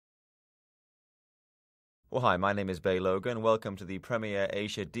Well, hi, my name is Bey Logan. Welcome to the Premiere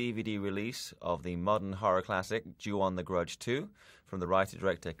Asia DVD release of the modern horror classic Ju-on the Grudge 2 from the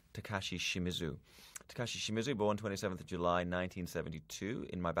writer-director Takashi Shimizu. Takashi Shimizu, born 27th of July 1972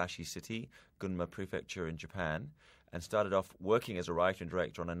 in Maebashi City, Gunma Prefecture in Japan, and started off working as a writer and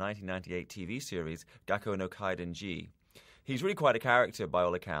director on a 1998 TV series, Gakko no Kaiden-ji. He's really quite a character by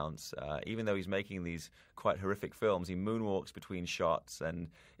all accounts. Even though he's making these quite horrific films, he moonwalks between shots and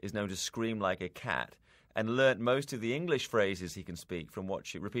is known to scream like a cat, and learnt most of the English phrases he can speak from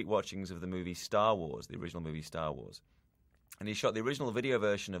repeat watchings of the movie Star Wars, the original movie Star Wars. And he shot the original video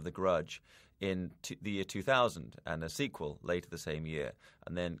version of The Grudge in the year 2000 and a sequel later the same year,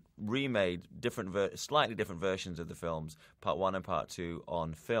 and then remade slightly different versions of the films, Part 1 and Part 2,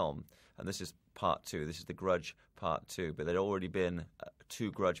 on film. And this is Part 2. This is The Grudge Part 2. But there'd already been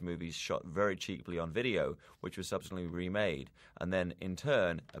two Grudge movies shot very cheaply on video, which was subsequently remade. And then, in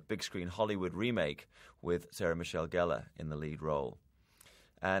turn, a big-screen Hollywood remake with Sarah Michelle Gellar in the lead role.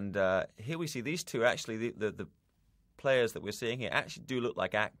 And here we see these two, actually, the players that we're seeing here actually do look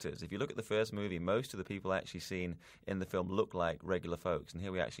like actors. If you look at the first movie, most of the people actually seen in the film look like regular folks. And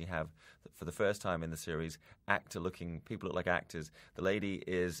here we actually have, for the first time in the series, people look like actors. The lady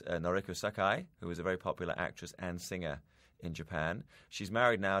is Noriko Sakai, who is a very popular actress and singer in Japan. She's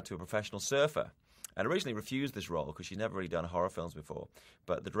married now to a professional surfer, and originally refused this role because she's never really done horror films before.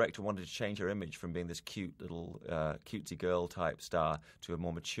 But the director wanted to change her image from being this cute little cutesy girl type star to a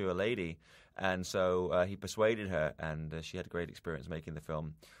more mature lady. And so he persuaded her, and she had a great experience making the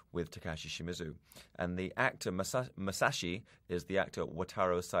film with Takashi Shimizu. And the actor Masashi is the actor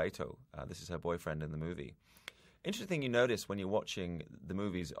Wataru Saito. This is her boyfriend in the movie. Interesting thing you notice when you're watching the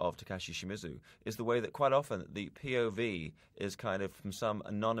movies of Takashi Shimizu is the way that quite often the POV is kind of from some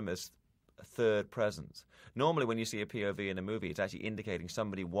anonymous third presence. Normally when you see a POV in a movie, it's actually indicating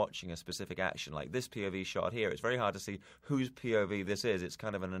somebody watching a specific action. Like this POV shot here, it's very hard to see whose POV this is. It's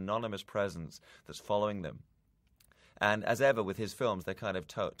kind of an anonymous presence that's following them. And as ever with his films, they're kind of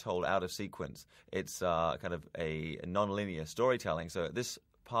told out of sequence. It's kind of a non-linear storytelling. So at this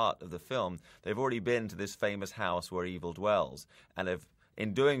part of the film, they've already been to this famous house where evil dwells, and have,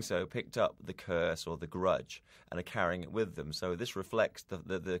 in doing so, picked up the curse or the grudge and are carrying it with them. So this reflects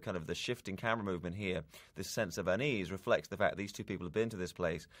the kind of the shifting camera movement here. This sense of unease reflects the fact these two people have been to this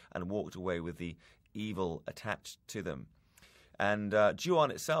place and walked away with the evil attached to them. And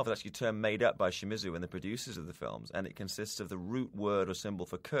Ju-on itself is actually a term made up by Shimizu and the producers of the films, and it consists of the root word or symbol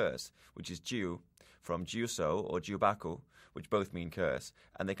for curse, which is Ju, from Juso or Jubaku, which both mean curse,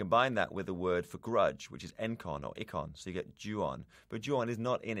 and they combine that with the word for grudge, which is enkon or ikon, so you get Ju-on. But Ju-on is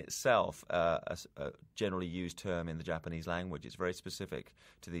not in itself a generally used term in the Japanese language. It's very specific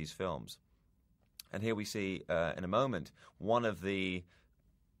to these films. And here we see, in a moment, one of the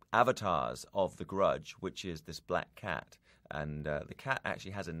avatars of the grudge, which is this black cat. And the cat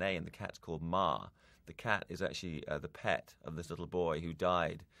actually has a name. The cat's called Ma. The cat is actually the pet of this little boy who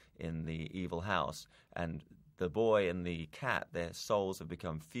died in the evil house. And the boy and the cat, their souls have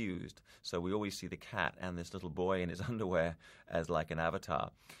become fused. So we always see the cat and this little boy in his underwear as like an avatar.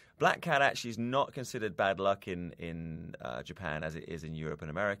 Black cat actually is not considered bad luck in Japan as it is in Europe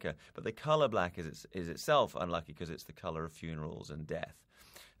and America. But the color black is itself unlucky because it's the color of funerals and death.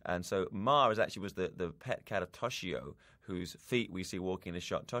 And so Ma was the pet cat of Toshio, whose feet we see walking in a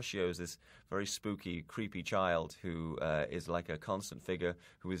shot. Toshio is this very spooky, creepy child who is like a constant figure,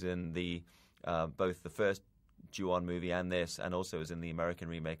 who is in the both the first Ju-on movie and this, and also is in the American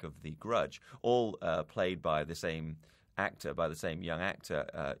remake of The Grudge, all played by the same actor, by the same young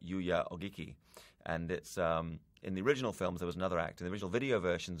actor, Yuya Ogiki. And it's in the original films there was another actor. In the original video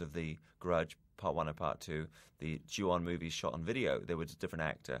versions of The Grudge, Part 1 and Part 2, the Ju-on movies shot on video, there was a different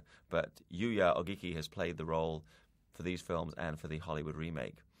actor. But Yuya Ogiki has played the role for these films and for the Hollywood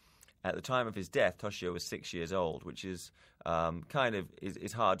remake. At the time of his death, Toshio was 6 years old, which is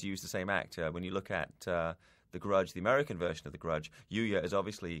is hard to use the same actor. When you look at The Grudge, the American version of The Grudge, Yuya is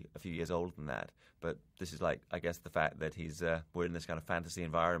obviously a few years older than that. But this is like, I guess, the fact that we're in this kind of fantasy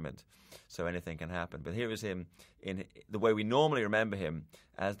environment, so anything can happen. But here is him in the way we normally remember him,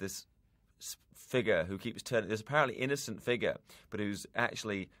 as this figure who keeps turning, this apparently innocent figure, but who's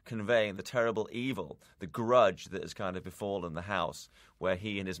actually conveying the terrible evil, the grudge that has kind of befallen the house where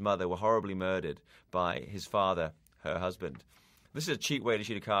he and his mother were horribly murdered by his father, her husband. This is a cheap way to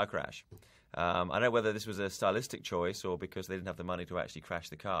shoot a car crash. I don't know whether this was a stylistic choice or because they didn't have the money to actually crash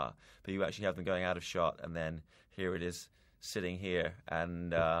the car, but you actually have them going out of shot, and then here it is sitting here,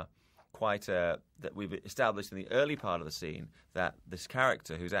 and that we've established in the early part of the scene that this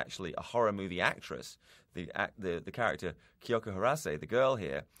character, who's actually a horror movie actress, the character Kyoko Harase, the girl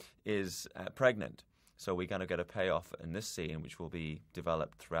here, is pregnant. So we're going to get a payoff in this scene, which will be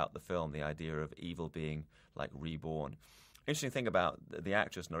developed throughout the film, the idea of evil being like reborn. Interesting thing about the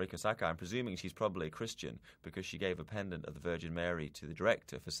actress Noriko Sakai, I'm presuming she's probably a Christian because she gave a pendant of the Virgin Mary to the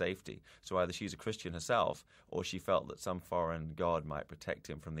director for safety. So either she's a Christian herself or she felt that some foreign god might protect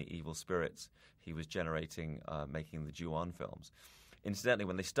him from the evil spirits he was generating making the Ju-on films. Incidentally,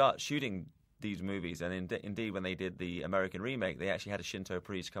 when they start shooting these movies, and indeed when they did the American remake, they actually had a Shinto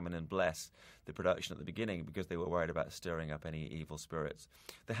priest come in and bless the production at the beginning because they were worried about stirring up any evil spirits.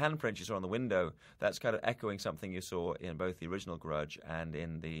 The handprint you saw on the window, that's kind of echoing something you saw in both the original Grudge and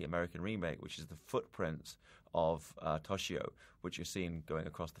in the American remake, which is the footprints of Toshio, which you're seeing going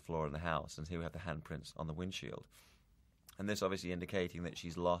across the floor in the house, and here we have the handprints on the windshield. And this obviously indicating that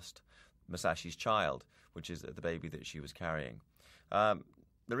she's lost Masashi's child, which is the baby that she was carrying.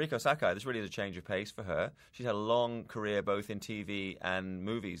 Noriko Sakai, this really is a change of pace for her. She's had a long career both in TV and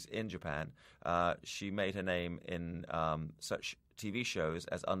movies in Japan. She made her name in such TV shows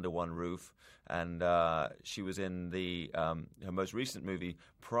as Under One Roof, and she was in her most recent movie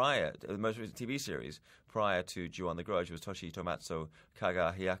the most recent TV series prior to Ju-on the Grudge was Toshi Tomatsu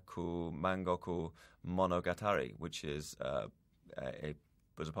Kagahiaku Mangoku Monogatari, which is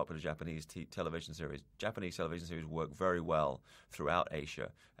was a popular Japanese television series. Japanese television series work very well throughout Asia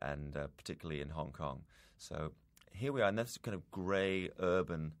and particularly in Hong Kong. So here we are in this kind of grey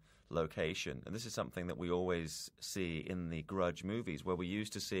urban location, and this is something that we always see in the Grudge movies, where we're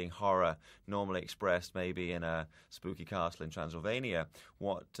used to seeing horror normally expressed maybe in a spooky castle in Transylvania.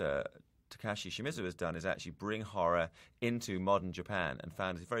 What Takashi Shimizu has done is actually bring horror into modern Japan and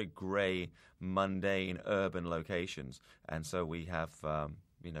found these very grey, mundane, urban locations. And so we have,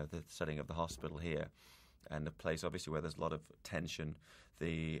 the setting of the hospital here, and a place obviously where there's a lot of tension.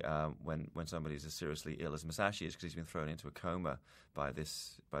 When somebody's as seriously ill as Masashi is, because he's been thrown into a coma by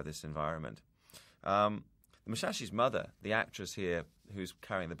this environment. Masashi's mother, the actress here who's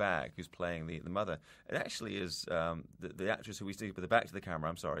carrying the bag, who's playing the mother, it actually is the actress who we see with the back to the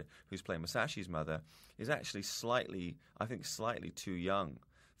camera, who's playing Masashi's mother, is actually slightly too young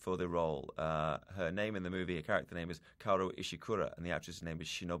for the role. Her name in the movie, her character name is Kaoru Ishikura, and the actress's name is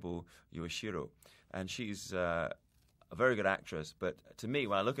Shinobu Yuashiro. And she's a very good actress, but to me,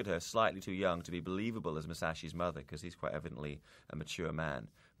 when I look at her, slightly too young to be believable as Masashi's mother, because he's quite evidently a mature man.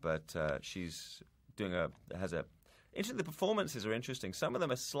 But she's interesting. The performances are interesting. Some of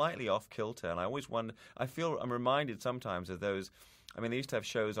them are slightly off kilter, and I always wonder. I'm reminded sometimes of those. I mean, they used to have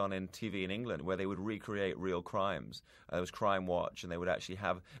shows on in TV in England where they would recreate real crimes. There was Crime Watch, and they would actually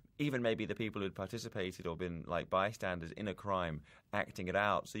have even maybe the people who'd participated or been like bystanders in a crime acting it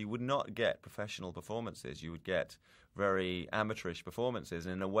out. So you would not get professional performances. You would get very amateurish performances,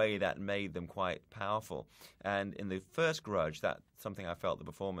 and in a way that made them quite powerful. And in the first Grudge, that's something I felt the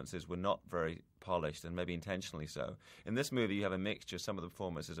performances were not very polished, and maybe intentionally so. In this movie, you have a mixture. Some of the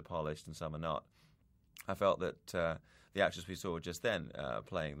performances are polished and some are not. I felt that the actress we saw just then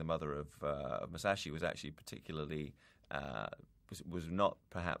playing the mother of Masashi was actually particularly was not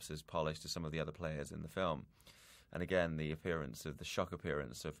perhaps as polished as some of the other players in the film. And again, the shock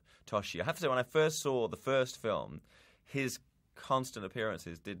appearance of Toshi. I have to say, when I first saw the first film, his constant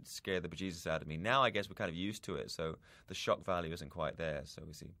appearances did scare the bejesus out of me. Now I guess we're kind of used to it, so the shock value isn't quite there. So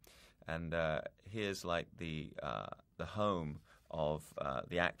we see, and here's like the home of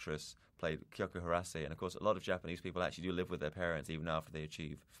the actress played Kyoko Harase, and of course a lot of Japanese people actually do live with their parents even after they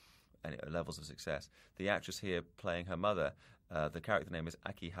achieve levels of success. The actress here playing her mother, the character name is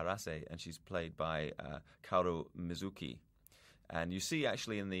Aki Harase, and she's played by Kaoru Mizuki. And you see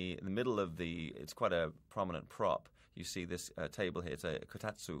actually in the middle of it's quite a prominent prop. You see this table here. It's a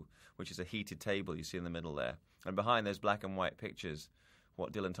kotatsu, which is a heated table you see in the middle there. And behind those black and white pictures,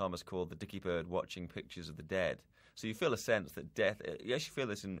 what Dylan Thomas called the Dicky Bird watching pictures of the dead. So you feel a sense that death, you actually feel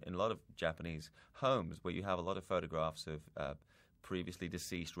this in a lot of Japanese homes where you have a lot of photographs of previously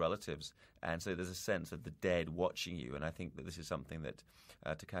deceased relatives, and so there's a sense of the dead watching you, and I think that this is something that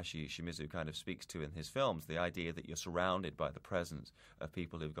Takashi Shimizu kind of speaks to in his films, the idea that you're surrounded by the presence of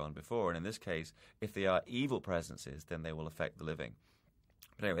people who've gone before, and in this case, if they are evil presences, then they will affect the living.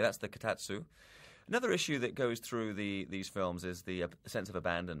 But anyway, that's the kotatsu. Another issue that goes through these films is the sense of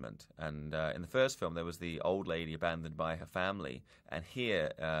abandonment. And in the first film, there was the old lady abandoned by her family. And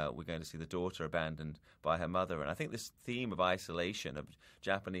here, we're going to see the daughter abandoned by her mother. And I think this theme of isolation, of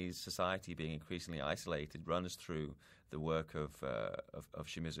Japanese society being increasingly isolated, runs through the work of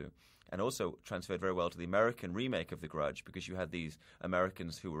Shimizu. And also transferred very well to the American remake of The Grudge, because you had these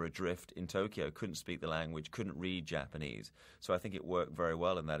Americans who were adrift in Tokyo, couldn't speak the language, couldn't read Japanese. So I think it worked very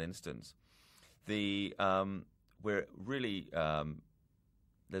well in that instance. We're really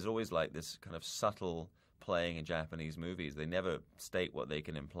there's always like this kind of subtle playing in Japanese movies. They never state what they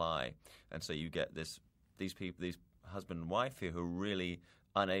can imply, and so you get these people, these husband and wife here, who are really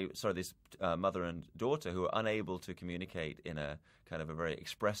this mother and daughter who are unable to communicate in a kind of a very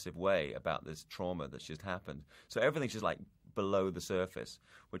expressive way about this trauma that's just happened. So everything's just like below the surface,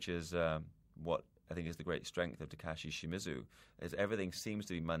 which is what I think is the great strength of Takashi Shimizu, is everything seems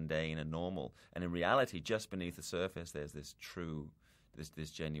to be mundane and normal, and in reality, just beneath the surface, there's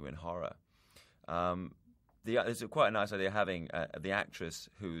this genuine horror. It's quite a nice idea having the actress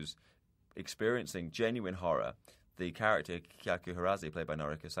who's experiencing genuine horror. The character, Kyoko Harase, played by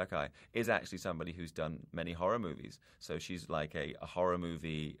Noriko Sakai, is actually somebody who's done many horror movies. So she's like a horror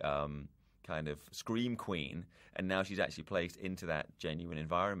movie kind of scream queen, and now she's actually placed into that genuine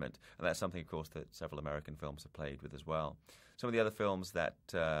environment. And that's something, of course, that several American films have played with as well. Some of the other films that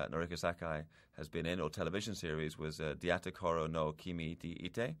Noriko Sakai has been in, or television series, was Diatakoro no Kimi di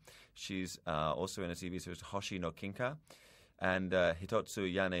Ite. She's also in a TV series, Hoshi no Kinka, and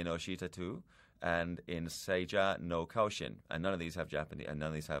Hitotsu Yane no Shitatu, and in Seija no Kaoshin. And none of these have Japanese, and none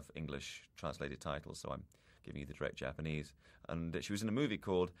of these have English translated titles, so I'm giving you the direct Japanese. And she was in a movie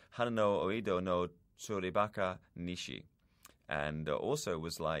called Hana no Oido no Tsuribaka Nishi, and also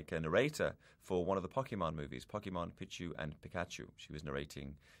was like a narrator for one of the Pokemon movies, Pokemon Pichu and Pikachu. She was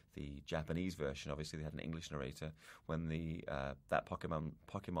narrating the Japanese version. Obviously, they had an English narrator when that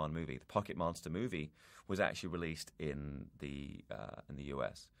Pokemon movie, the Pocket Monster movie, was actually released in the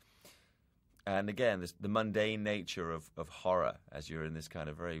US. And again, the mundane nature of horror, as you're in this kind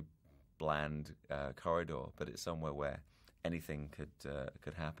of very bland corridor, but it's somewhere where anything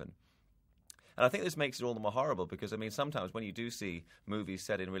could happen. And I think this makes it all the more horrible because, I mean, sometimes when you do see movies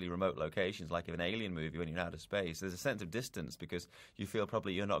set in really remote locations, like in an alien movie when you're in outer space, there's a sense of distance because you feel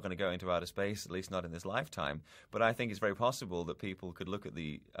probably you're not going to go into outer space, at least not in this lifetime. But I think it's very possible that people could look at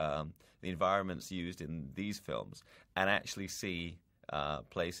the environments used in these films and actually see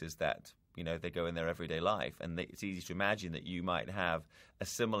places that, you know, they go in their everyday life. And it's easy to imagine that you might have a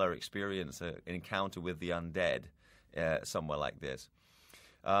similar experience, an encounter with the undead somewhere like this.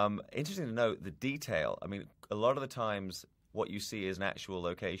 Interesting to note the detail. I mean, a lot of the times what you see is an actual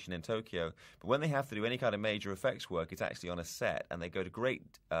location in Tokyo, but when they have to do any kind of major effects work, it's actually on a set, and they go to great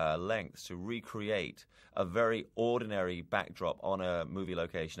lengths to recreate a very ordinary backdrop on a movie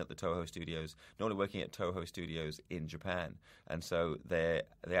location at the Toho Studios, normally working at Toho Studios in Japan. And so they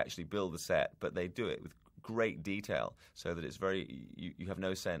actually build the set, but they do it with great detail so that it's you have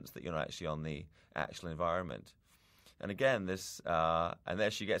no sense that you're not actually on the actual environment. And again, and there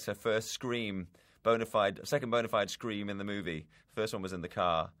she gets her first scream, second bona fide scream in the movie. First one was in the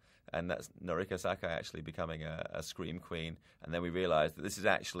car, and that's Noriko Sakai actually becoming a scream queen. And then we realize that this is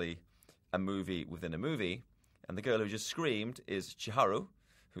actually a movie within a movie, and the girl who just screamed is Chiharu,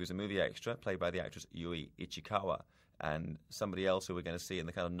 who's a movie extra, played by the actress Yui Ichikawa, and somebody else who we're going to see in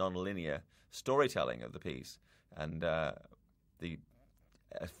the kind of non-linear storytelling of the piece. And the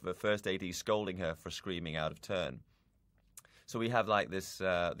first AD scolding her for screaming out of turn. So we have like this,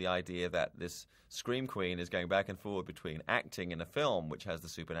 the idea that this scream queen is going back and forward between acting in a film, which has the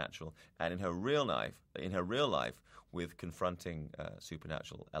supernatural, and in her real life, with confronting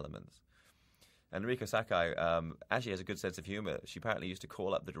supernatural elements. And Noriko Sakai actually has a good sense of humor. She apparently used to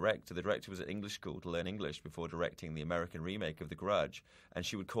call up the director. The director was at English school to learn English before directing the American remake of The Grudge, and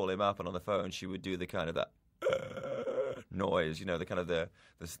she would call him up, and on the phone she would do the kind of that noise, you know, the kind of the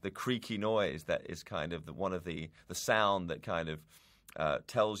creaky noise that is kind of one of the sound that kind of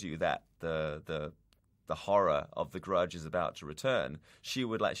tells you that the horror of The Grudge is about to return. She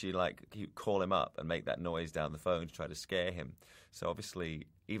would actually call him up and make that noise down the phone to try to scare him. So obviously,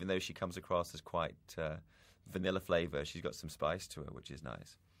 even though she comes across as quite vanilla flavor, she's got some spice to her, which is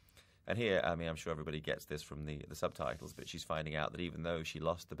nice. And here, I mean, I'm sure everybody gets this from the subtitles, but she's finding out that even though she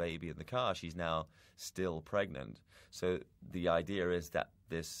lost the baby in the car, she's now still pregnant. So the idea is that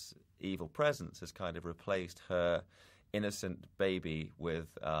this evil presence has kind of replaced her innocent baby with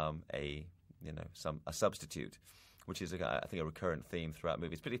a substitute, which is, I think, a recurrent theme throughout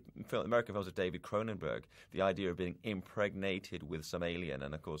movies. Particularly American films of David Cronenberg, the idea of being impregnated with some alien.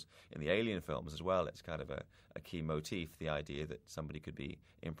 And, of course, in the Alien films as well, it's kind of a key motif, the idea that somebody could be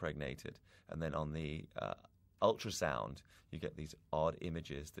impregnated. And then on the ultrasound, you get these odd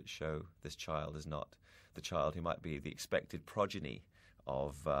images that show this child is not the child who might be the expected progeny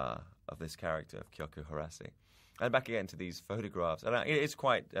of this character, of Kyoko Harase. And back again to these photographs. And it's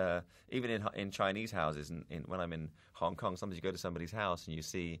quite, even in Chinese houses, when I'm in Hong Kong, sometimes you go to somebody's house and you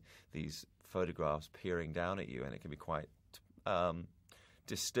see these photographs peering down at you, and it can be quite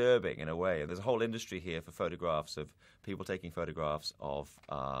disturbing in a way. There's a whole industry here for photographs of people taking photographs of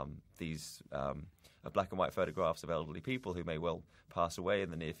these black and white photographs of elderly people who may well pass away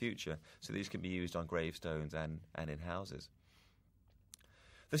in the near future. So these can be used on gravestones and in houses.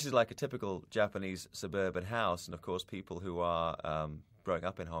 This is like a typical Japanese suburban house, and of course people who are growing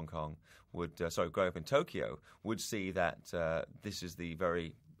up in Hong Kong growing up in Tokyo would see that this is the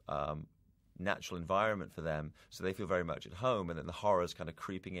very natural environment for them, so they feel very much at home, and then the horror's kind of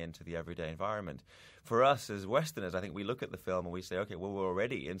creeping into the everyday environment. For us as Westerners, I think we look at the film and we say, okay, well, we're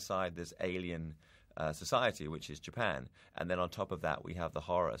already inside this alien society, which is Japan, and then on top of that we have the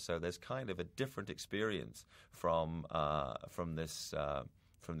horror. So there's kind of a different experience from the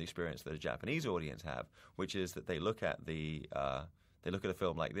experience that a Japanese audience have, which is that they look at a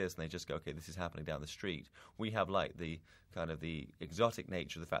film like this and they just go, okay, this is happening down the street. We have like the kind of the exotic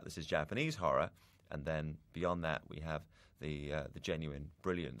nature of the fact this is Japanese horror, and then beyond that we have the genuine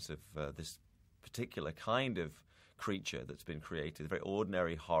brilliance of this particular kind of creature that's been created, the very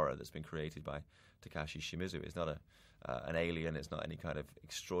ordinary horror that's been created by Takashi Shimizu. It's not an alien, it's not any kind of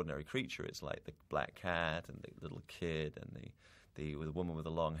extraordinary creature. It's like the black cat and the little kid and the woman with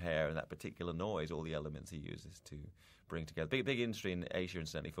the long hair and that particular noise, all the elements he uses to bring together. Big industry in Asia,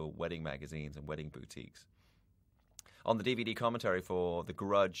 incidentally, for wedding magazines and wedding boutiques. On the DVD commentary for the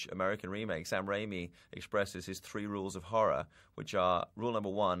Grudge American remake, Sam Raimi expresses his 3 rules of horror, which are: rule number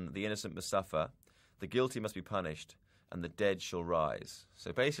 1, the innocent must suffer, the guilty must be punished, and the dead shall rise.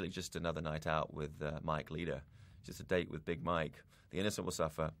 So basically just another night out with Mike Leader, just a date with Big Mike. The innocent will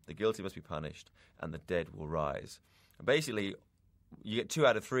suffer, the guilty must be punished, and the dead will rise. And basically, you get 2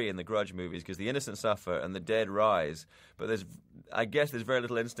 out of 3 in the Grudge movies because the innocent suffer and the dead rise. But I guess there's very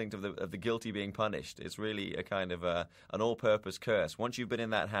little instinct of the guilty being punished. It's really a kind of an all-purpose curse. Once you've been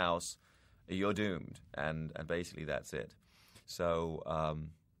in that house, you're doomed, and basically that's it. So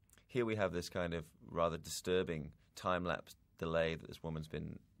here we have this kind of rather disturbing time-lapse delay that this woman's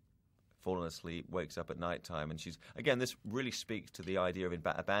been fallen asleep, wakes up at night time, and this really speaks to the idea of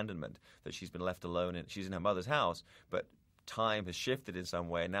abandonment, that she's been left alone. She's in her mother's house, but time has shifted in some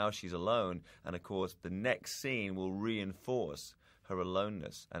way, and now she's alone, and of course the next scene will reinforce her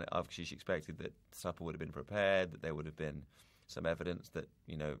aloneness. And obviously she expected that supper would have been prepared, that there would have been some evidence that,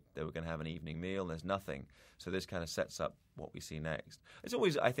 they were going to have an evening meal, and there's nothing. So this kind of sets up what we see next. It's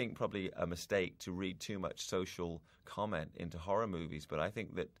always, I think, probably a mistake to read too much social comment into horror movies, but I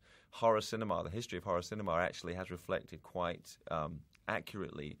think that horror cinema, the history of horror cinema, actually has reflected quite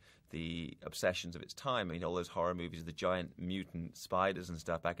accurately the obsessions of its time. I mean, all those horror movies, the giant mutant spiders and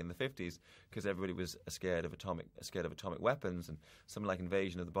stuff back in the 50s, because everybody was scared of atomic weapons, and something like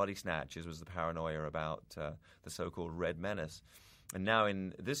Invasion of the Body Snatchers was the paranoia about the so-called Red Menace. And now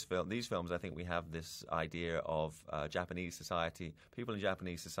in these films, I think we have this idea of Japanese society, people in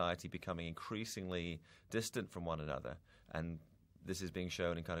Japanese society becoming increasingly distant from one another, and this is being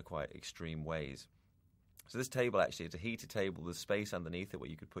shown in kind of quite extreme ways. So this table actually, it's a heated table with space underneath it where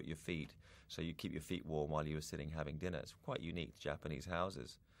you could put your feet, so you keep your feet warm while you were sitting having dinner. It's quite unique to Japanese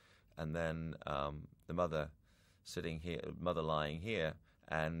houses. And then the mother sitting here, mother lying here,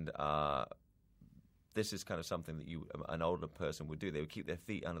 and this is kind of something that an older person would do. They would keep their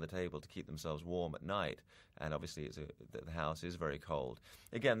feet under the table to keep themselves warm at night, and obviously the house is very cold.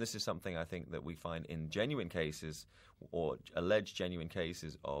 Again, this is something I think that we find in genuine cases, or alleged genuine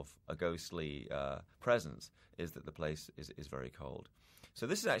cases of a ghostly presence, is that the place is very cold. So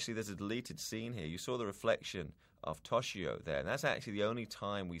there's a deleted scene here. You saw the reflection of Toshio there, and that's actually the only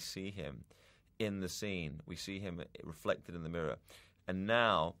time we see him in the scene. We see him reflected in the mirror. And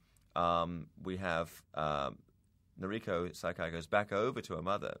now we have Noriko Sakai goes back over to her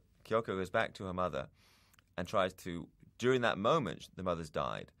mother. Kyoko goes back to her mother and tries to, during that moment, the mother's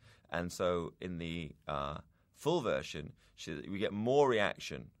died. And so in the full version, we get more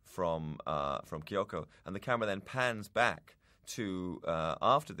reaction from Kyoko, and the camera then pans back to,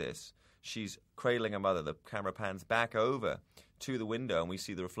 after this, she's cradling her mother. The camera pans back over to the window, and we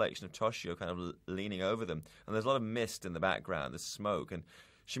see the reflection of Toshio kind of leaning over them. And there's a lot of mist in the background, there's smoke, and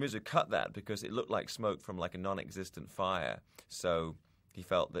Shimizu cut that because it looked like smoke from like a non-existent fire. So he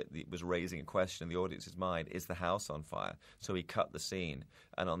felt that it was raising a question in the audience's mind, is the house on fire? So he cut the scene.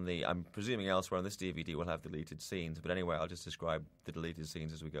 And I'm presuming elsewhere on this DVD we'll have deleted scenes, but anyway, I'll just describe the deleted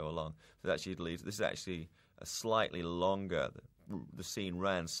scenes as we go along. So this is actually a slightly longer, the scene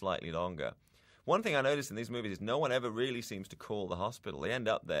ran slightly longer. One thing I noticed in these movies is no one ever really seems to call the hospital. They end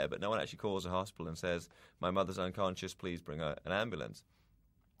up there, but no one actually calls the hospital and says, my mother's unconscious, please bring an ambulance.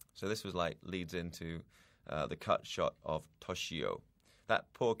 So this leads into the cut shot of Toshio. That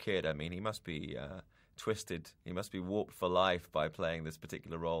poor kid, I mean, he must be twisted. He must be warped for life by playing this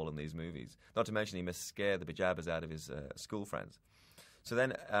particular role in these movies. Not to mention he must scare the bejabbers out of his school friends. So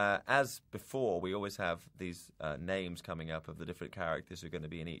then, as before, we always have these names coming up of the different characters who are going to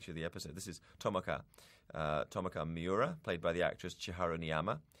be in each of the episodes. This is Tomoka Miura, played by the actress Chiharu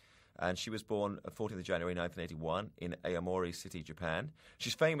Niiyama. And she was born 14th of January 1981 in Aomori City, Japan.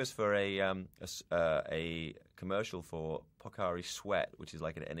 She's famous for a commercial for Pocari Sweat, which is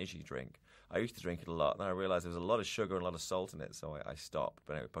like an energy drink. I used to drink it a lot, and I realized there was a lot of sugar and a lot of salt in it, so I stopped.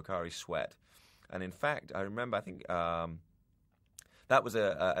 But anyway, Pocari Sweat. And in fact, I remember, I think that was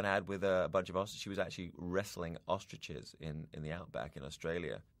an ad with a bunch of ostriches. She was actually wrestling ostriches in the outback in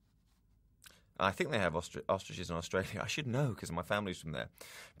Australia. I think they have ostriches in Australia. I should know because my family's from there.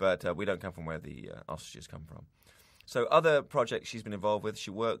 But we don't come from where the ostriches come from. So other projects she's been involved with, she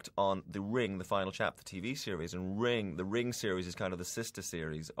worked on The Ring, the final chapter TV series. And the Ring series is kind of the sister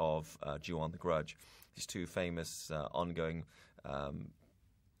series of Ju-on the Grudge. These two famous ongoing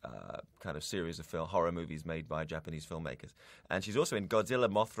kind of series of horror movies made by Japanese filmmakers. And she's also in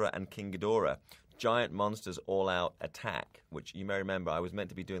Godzilla, Mothra, and King Ghidorah, Giant Monsters All-Out Attack, which you may remember I was meant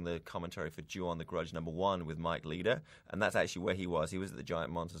to be doing the commentary for Ju-on the Grudge #1 with Mike Leader, and that's actually where he was. He was at the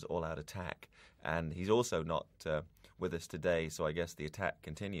Giant Monsters All-Out Attack, and he's also not with us today, so I guess the attack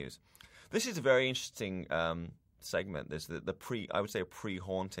continues. This is a very interesting segment. There's I would say a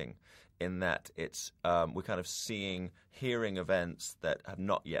pre-haunting, in that it's we're kind of hearing events that have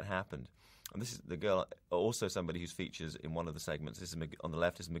not yet happened. And this is the girl, also somebody who features in one of the segments. This is on the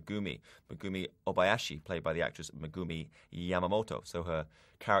left is Megumi Obayashi, played by the actress Megumi Yamamoto. So her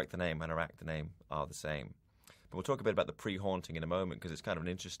character name and her actor name are the same. But we'll talk a bit about the pre-haunting in a moment, because it's kind of an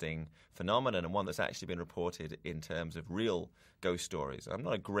interesting phenomenon and one that's actually been reported in terms of real ghost stories. I'm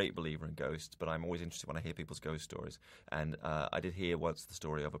not a great believer in ghosts, but I'm always interested when I hear people's ghost stories. And I did hear once the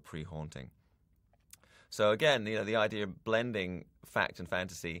story of a pre-haunting. So again, the idea of blending fact and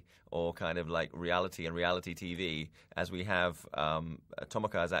fantasy, or kind of like reality and reality TV, as we have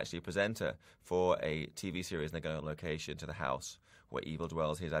Tomoka is actually a presenter for a TV series, and they're going on location to the house where evil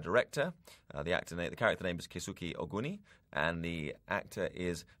dwells. He's our director. The character name is Keisuke Oguni, and the actor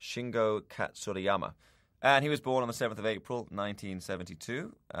is Shingo Katsurayama. And he was born on the 7th of April,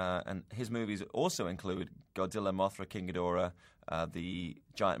 1972. And his movies also include Godzilla, Mothra, King Ghidorah, the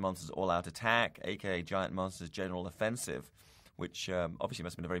Giant Monsters All-Out Attack, a.k.a. Giant Monsters General Offensive, which obviously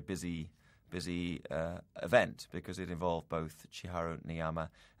must have been a very busy event, because it involved both Chiharu Niiyama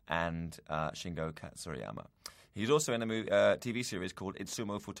and Shingo Katsurayama. He's also in a TV series called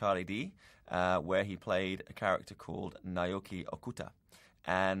Itsumo Futari D, where he played a character called Naoki Okuta.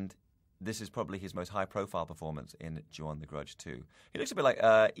 And this is probably his most high-profile performance in Ju-on the Grudge 2. He looks a bit like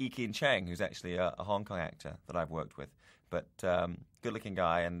Ekin Cheng, who's actually a Hong Kong actor that I've worked with. But good-looking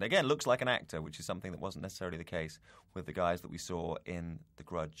guy, and again, looks like an actor, which is something that wasn't necessarily the case with the guys that we saw in The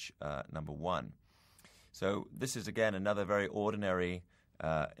Grudge #1. So this is, again, another very ordinary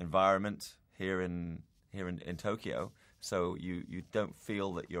environment here in Tokyo. So you don't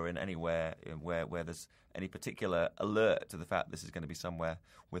feel that you're in anywhere where there's any particular alert to the fact this is going to be somewhere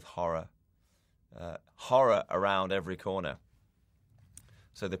with horror around every corner.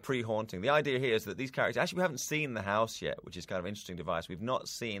 So the pre-haunting. The idea here is that these characters, actually we haven't seen the house yet, which is kind of an interesting device. We've not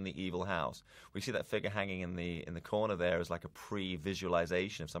seen the evil house. We see that figure hanging in the corner there as like a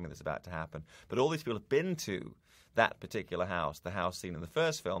pre-visualization of something that's about to happen. But all these people have been to that particular house, the house seen in the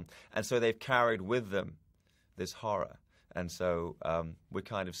first film, and so they've carried with them this horror. And so we're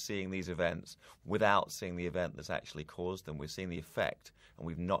kind of seeing these events without seeing the event that's actually caused them. We're seeing the effect, and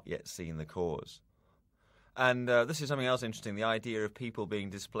we've not yet seen the cause. And this is something else interesting, the idea of people being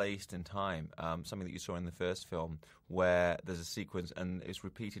displaced in time, something that you saw in the first film, where there's a sequence, and it's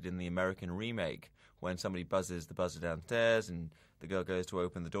repeated in the American remake, when somebody buzzes the buzzer downstairs, and the girl goes to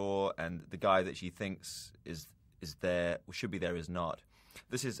open the door, and the guy that she thinks is there, or should be there, is not.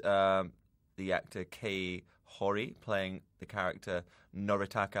 This is the actor Kei Hori playing the character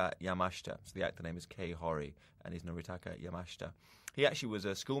Noritaka Yamashita. So the actor name is Kei Hori, and he's Noritaka Yamashita. He actually was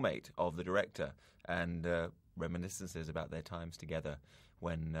a schoolmate of the director, and reminiscences about their times together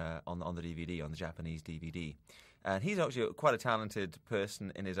when on the DVD, on the Japanese DVD. And he's actually quite a talented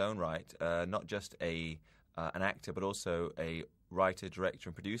person in his own right, not just an actor, but also a writer, director,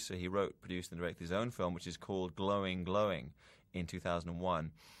 and producer. He wrote, produced, and directed his own film, which is called Glowing, in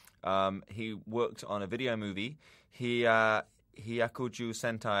 2001. He worked on a video movie, Hyakuju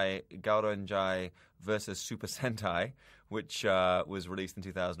Sentai Gauranjai vs. Super Sentai, which was released in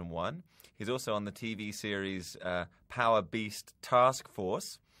 2001. He's also on the TV series Power Beast Task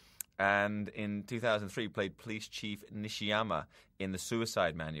Force, And in 2003, played Police Chief Nishiyama in the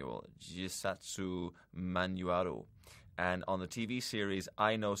Suicide Manual, Jisatsu Manuaru. And on the TV series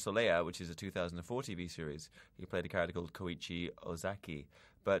I No Soleil, which is a 2004 TV series, he played a character called Koichi Ozaki.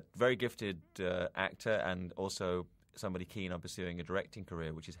 But very gifted actor, and also somebody keen on pursuing a directing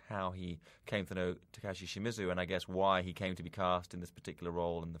career, which is how he came to know Takashi Shimizu, and I guess why he came to be cast in this particular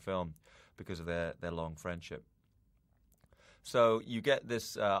role in the film, because of their long friendship. So you get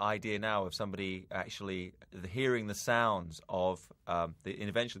this idea now of somebody actually hearing the sounds of, and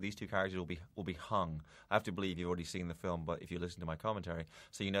eventually these two characters will be hung. I have to believe you've already seen the film, but if you listen to my commentary,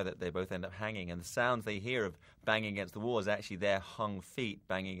 so you know that they both end up hanging, and the sounds they hear of banging against the wall is actually their hung feet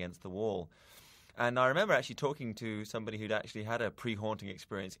banging against the wall. And I remember actually talking to somebody who'd actually had a pre-haunting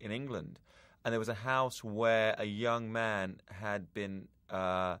experience in England, and there was a house where a young man had been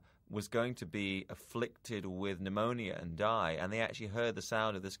was going to be afflicted with pneumonia and die, and they actually heard the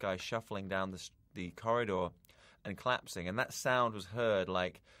sound of this guy shuffling down the corridor and collapsing, and that sound was heard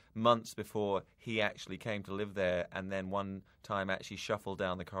like months before he actually came to live there, and then one time actually shuffled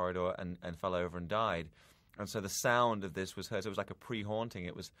down the corridor and fell over and died. And so the sound of this was heard. So it was like a pre-haunting.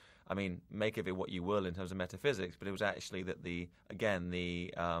 It was, I mean, make of it what you will in terms of metaphysics, but it was actually that the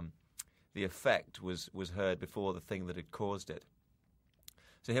effect was heard before the thing that had caused it.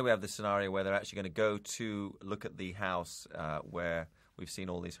 So here we have this scenario where they're actually going to go to look at the house where we've seen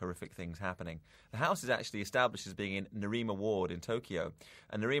all these horrific things happening. The house is actually established as being in Nerima Ward in Tokyo.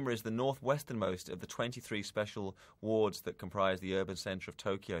 And Nerima is the northwesternmost of the 23 special wards that comprise the urban center of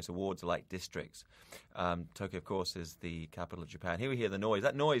Tokyo. So wards are like districts. Tokyo, of course, is the capital of Japan. Here we hear the noise.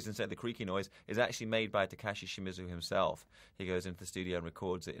 That noise, instead of the creaky noise, is actually made by Takashi Shimizu himself. He goes into the studio and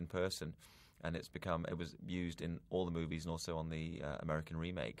records it in person. And it was used in all the movies and also on the American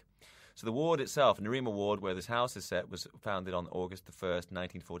remake. So the ward itself, Nerima Ward, where this house is set, was founded on August the 1st,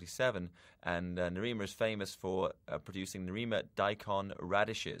 1947, and Nerima is famous for producing Nerima daikon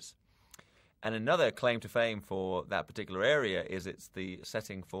radishes. And another claim to fame for that particular area is it's the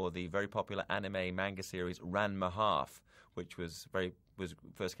setting for the very popular anime manga series Ranma Half, which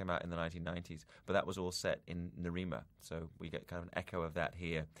first came out in the 1990s, but that was all set in Nerima. So we get kind of an echo of that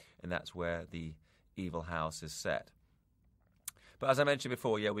here, and that's where the evil house is set. But as I mentioned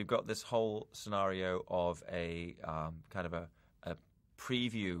before, we've got this whole scenario of a kind of a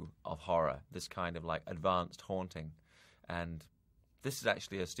preview of horror, this kind of like advanced haunting. And this is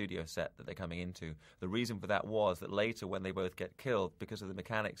actually a studio set that they're coming into. The reason for that was that later when they both get killed, because of the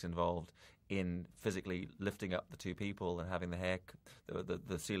mechanics involved in physically lifting up the two people and having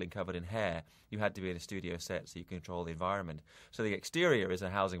the ceiling covered in hair, you had to be in a studio set so you can control the environment. So the exterior is a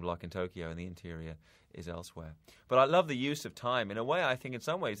housing block in Tokyo and the interior is elsewhere. But I love the use of time. In a way, I think in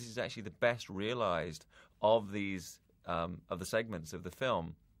some ways this is actually the best realized of these of the segments of the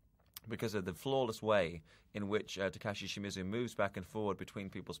film, because of the flawless way in which Takashi Shimizu moves back and forward between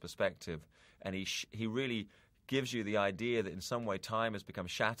people's perspective, and he really gives you the idea that in some way time has become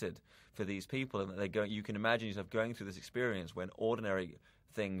shattered for these people, and that you can imagine yourself going through this experience when ordinary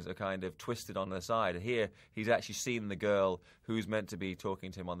things are kind of twisted on their side. And here he's actually seen the girl who's meant to be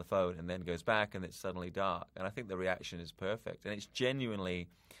talking to him on the phone and then goes back and it's suddenly dark. And I think the reaction is perfect, and it's genuinely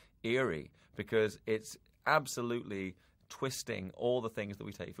eerie because it's absolutely twisting all the things that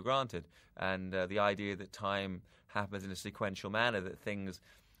we take for granted, and the idea that time happens in a sequential manner, that things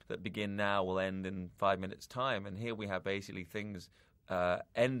that begin now will end in 5 minutes' time, and here we have basically things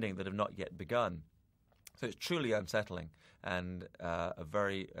ending that have not yet begun. So it's truly unsettling, and a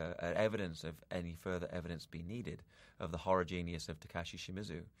very evidence of any further evidence be needed of the horror genius of Takashi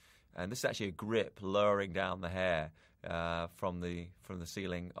Shimizu. And this is actually a grip lowering down the hair from the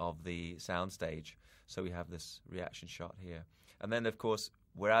ceiling of the soundstage. So we have this reaction shot here. And then, of course,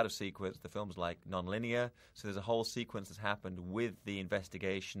 we're out of sequence. The film's like non-linear, so there's a whole sequence that's happened with the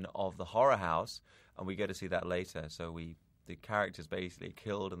investigation of the horror house, and we get to see that later. So the character's basically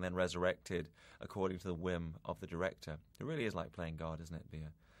killed and then resurrected according to the whim of the director. It really is like playing God, isn't it,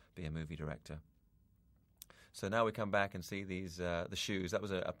 be a movie director. So now we come back and see these the shoes. That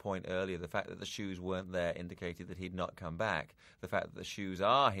was a point earlier. The fact that the shoes weren't there indicated that he'd not come back. The fact that the shoes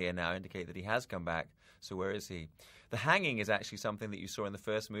are here now indicate that he has come back. So where is he? The hanging is actually something that you saw in the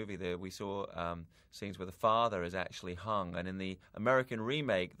first movie. There we saw scenes where the father is actually hung. And in the American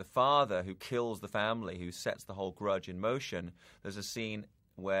remake, the father who kills the family, who sets the whole grudge in motion, there's a scene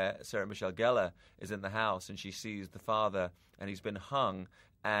where Sarah Michelle Gellar is in the house and she sees the father and he's been hung.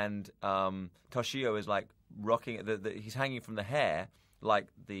 And Toshio is like rocking, he's hanging from the hair like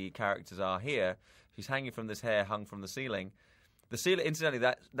the characters are here. He's hanging from this hair hung from the ceiling. The ceiling,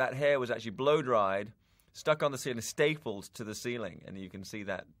 incidentally, that hair was actually blow-dried, stuck on the ceiling, stapled to the ceiling, and you can see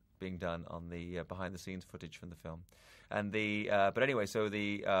that being done on the behind-the-scenes footage from the film. And but anyway, so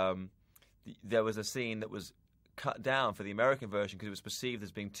there was a scene that was cut down for the American version because it was perceived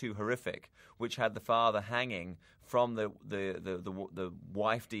as being too horrific, which had the father hanging from the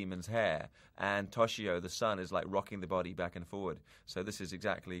wife demon's hair, and Toshio, the son, is like rocking the body back and forward. So this is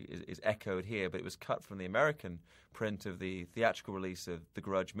exactly is echoed here, but it was cut from the American print of the theatrical release of the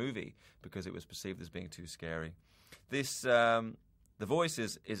Grudge movie because it was perceived as being too scary. This the voice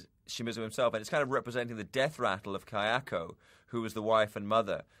is Shimizu himself, and it's kind of representing the death rattle of Kayako, who was the wife and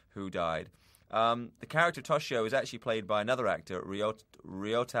mother who died. The character Toshio is actually played by another actor,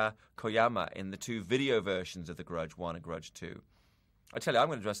 Ryota Koyama, in the two video versions of The Grudge 1 and Grudge 2. I tell you, I'm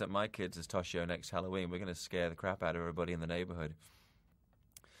going to dress up my kids as Toshio next Halloween. We're going to scare the crap out of everybody in the neighborhood.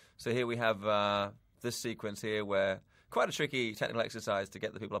 So here we have this sequence here where quite a tricky technical exercise to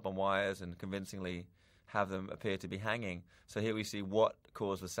get the people up on wires and convincingly have them appear to be hanging. So here we see what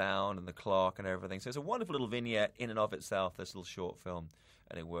caused the sound and the clock and everything. So it's a wonderful little vignette in and of itself, this little short film,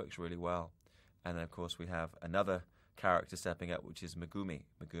 and it works really well. And then, of course, we have another character stepping up, which is Megumi.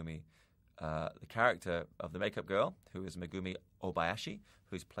 Megumi, the character of the makeup girl, who is Megumi Obayashi,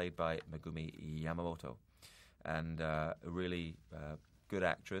 who's played by Megumi Yamamoto. And a really good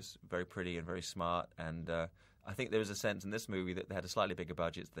actress, very pretty and very smart. And I think there was a sense in this movie that they had a slightly bigger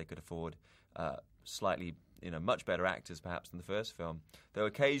budget so they could afford slightly, much better actors perhaps than the first film. Though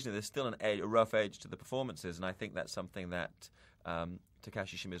occasionally there's still a rough edge to the performances, and I think that's something that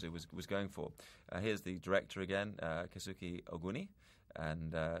Takashi Shimizu was going for. Here's the director again, Kazuki Oguni,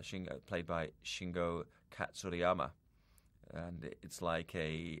 and played by Shingo Katsuriyama. And it's like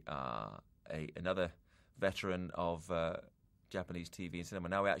another veteran of Japanese TV and cinema.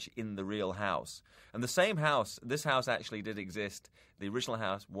 Now we're actually in the real house. And the same house, this house actually did exist. The original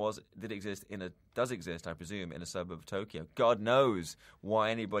house does exist, I presume, in a suburb of Tokyo. God knows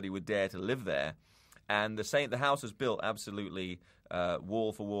why anybody would dare to live there. And the house was built absolutely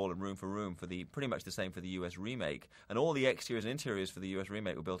wall for wall and room for room pretty much the same for the US remake. And all the exteriors and interiors for the US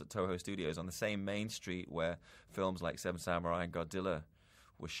remake were built at Toho Studios on the same main street where films like Seven Samurai and Godzilla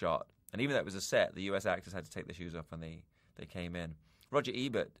were shot. And even though it was a set, the US actors had to take their shoes off when they came in. Roger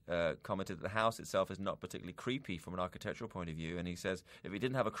Ebert commented that the house itself is not particularly creepy from an architectural point of view, and he says if it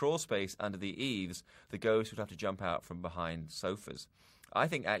didn't have a crawl space under the eaves, the ghost would have to jump out from behind sofas. I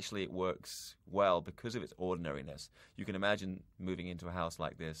think actually it works well because of its ordinariness. You can imagine moving into a house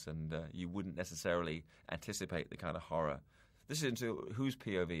like this, and you wouldn't necessarily anticipate the kind of horror. This is into whose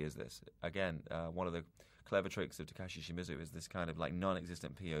POV is this? Again, one of the clever tricks of Takashi Shimizu is this kind of like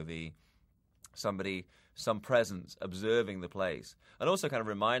non-existent POV. Some presence observing the place, and also kind of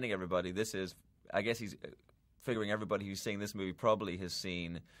reminding everybody this is, I guess he's figuring everybody who's seeing this movie probably has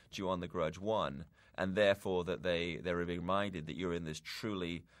seen Ju-on the Grudge 1, and therefore that they're reminded that you're in this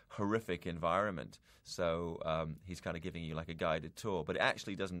truly horrific environment. So he's kind of giving you like a guided tour, but it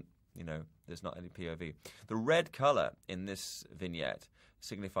actually doesn't, there's not any POV. The red color in this vignette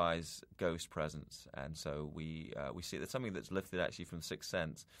signifies ghost presence, and so we see that's something that's lifted actually from Sixth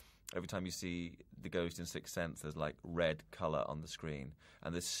Sense. Every time you see the ghost in Sixth Sense, there's like red colour on the screen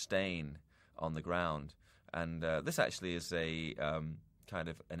and this stain on the ground. And this actually is a kind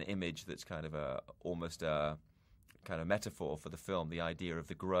of an image that's kind of almost a kind of metaphor for the film, the idea of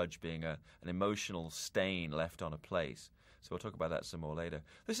the grudge being an emotional stain left on a place. So we'll talk about that some more later.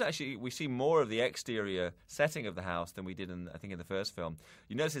 This is actually, we see more of the exterior setting of the house than we did in the first film.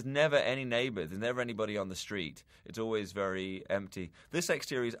 You notice there's never any neighbors, there's never anybody on the street. It's always very empty. This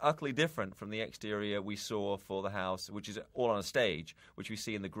exterior is utterly different from the exterior we saw for the house, which is all on a stage, which we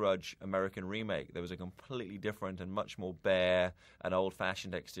see in the Grudge American remake. There was a completely different and much more bare and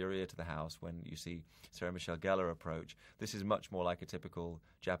old-fashioned exterior to the house when you see Sarah Michelle Gellar approach. This is much more like a typical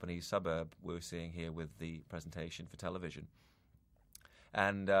Japanese suburb we're seeing here with the presentation for television.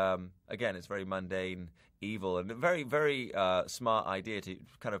 And again, it's very mundane, evil, and a very, very smart idea to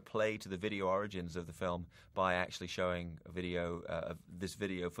kind of play to the video origins of the film by actually showing a video, this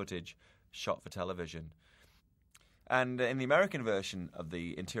video footage shot for television. And in the American version of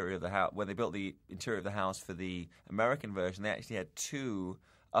the interior of the house, when they built the interior of the house for the American version, they actually had two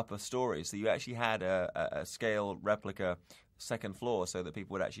upper stories. So you actually had a scale replica second floor so that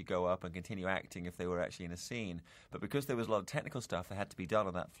people would actually go up and continue acting if they were actually in a scene. But because there was a lot of technical stuff that had to be done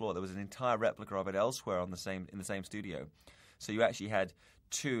on that floor, there was an entire replica of it elsewhere in the same studio. So you actually had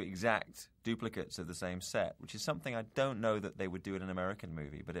two exact duplicates of the same set, which is something I don't know that they would do in an American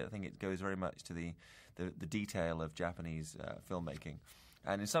movie, but I think it goes very much to the detail of Japanese filmmaking.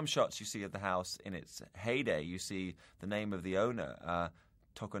 And in some shots you see of the house in its heyday, you see the name of the owner,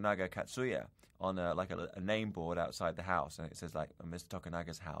 Tokunaga Katsuya, on a name board outside the house, and it says like Mr.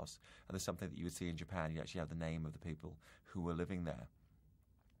 Tokunaga's house, and there's something that you would see in Japan. You actually have the name of the people who were living there.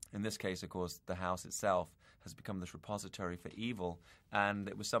 In this case, of course, the house itself has become this repository for evil, and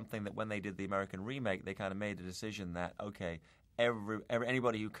it was something that when they did the American remake, they kind of made a decision that, okay,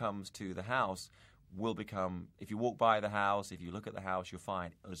 anybody who comes to the house will become, if you walk by the house, if you look at the house, you're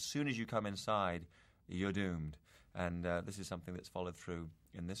fine. As soon as you come inside, you're doomed. And this is something that's followed through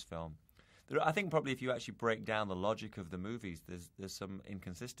in this film. I think probably if you actually break down the logic of the movies, there's some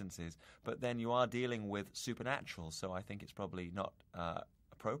inconsistencies, but then you are dealing with supernatural, so I think it's probably not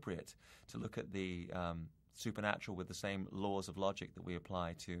appropriate to look at the supernatural with the same laws of logic that we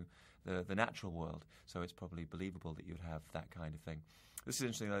apply to the natural world. So it's probably believable that you'd have that kind of thing. This is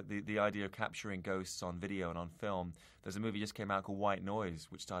interesting, the idea of capturing ghosts on video and on film. There's a movie just came out called White Noise,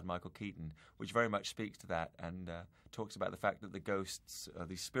 which starred Michael Keaton, which very much speaks to that and talks about the fact that the ghosts,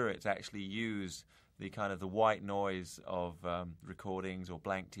 these spirits, actually use the kind of the white noise of recordings or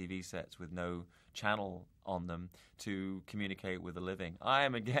blank TV sets with no channel on them to communicate with the living. I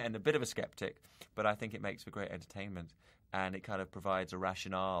am, again, a bit of a skeptic, but I think it makes for great entertainment. And it kind of provides a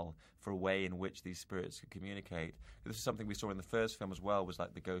rationale for a way in which these spirits could communicate. This is something we saw in the first film as well, was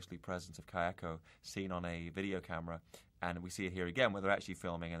like the ghostly presence of Kayako seen on a video camera. And we see it here again where they're actually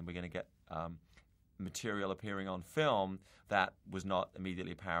filming, and we're going to get material appearing on film that was not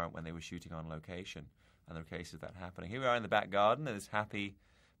immediately apparent when they were shooting on location. And there are cases of that happening. Here we are in the back garden at this happy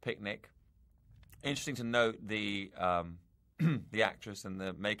picnic. Interesting to note the actress and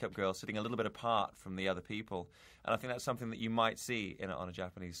the makeup girl sitting a little bit apart from the other people. And I think that's something that you might see on a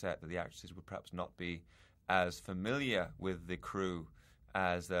Japanese set, that the actresses would perhaps not be as familiar with the crew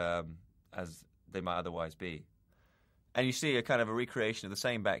as they might otherwise be. And you see a kind of a recreation of the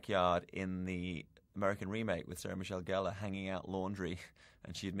same backyard in the American remake with Sarah Michelle Gellar hanging out laundry.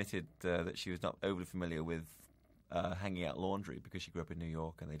 And she admitted that she was not overly familiar with hanging out laundry because she grew up in New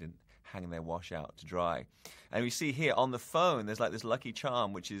York and they didn't hang their wash out to dry. And we see here on the phone there's like this lucky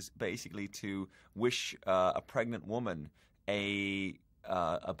charm, which is basically to wish a pregnant woman a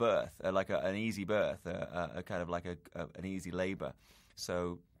birth, an easy birth, a kind of like an easy labor.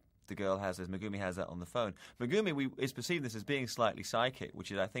 So the girl Megumi has that on the phone. Megumi is perceiving this as being slightly psychic,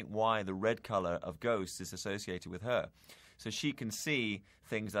 which is, I think, why the red color of ghosts is associated with her. So she can see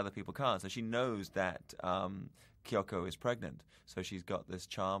things that other people can't. So she knows that Kyoko is pregnant. So she's got this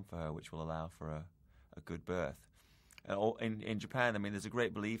charm for her, which will allow for a good birth. In Japan, I mean, there's a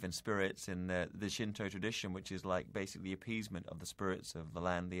great belief in spirits in the Shinto tradition, which is like basically the appeasement of the spirits of the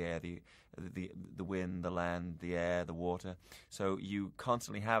land, the air, the wind, the land, the air, the water. So you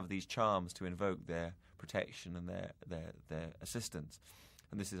constantly have these charms to invoke their protection and their assistance.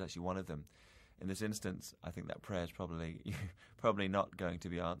 And this is actually one of them. In this instance, I think that prayer is probably not going to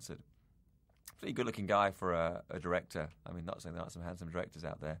be answered. Pretty good-looking guy for a director. I mean, not saying there aren't some handsome directors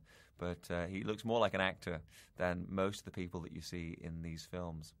out there, but he looks more like an actor than most of the people that you see in these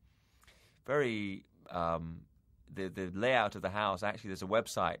films. Very the layout of the house. Actually, there's a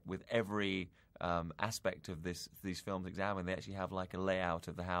website with every aspect of these films examined. They actually have like a layout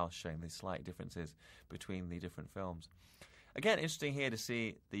of the house showing the slight differences between the different films. Again, interesting here to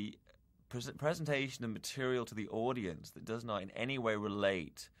see the presentation of material to the audience that does not in any way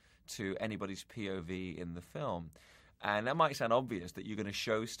relate to anybody's POV in the film. And that might sound obvious that you're going to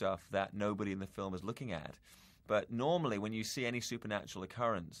show stuff that nobody in the film is looking at. But normally when you see any supernatural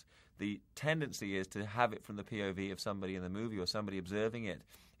occurrence, the tendency is to have it from the POV of somebody in the movie or somebody observing it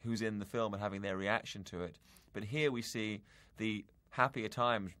who's in the film and having their reaction to it. But here we see the happier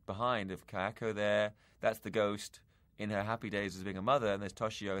times behind of Kayako there. That's the ghost in her happy days as being a mother, and there's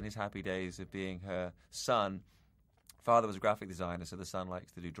Toshio in his happy days of being her son. Father was a graphic designer, so the son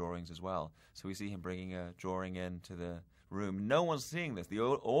likes to do drawings as well. So we see him bringing a drawing into the room. No one's seeing this. The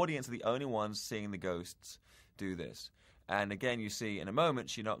audience are the only ones seeing the ghosts do this. And again, you see in a moment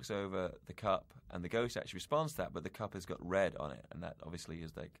she knocks over the cup, and the ghost actually responds to that, but the cup has got red on it, and that obviously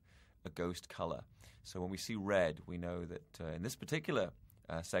is like a ghost color. So when we see red, we know that in this particular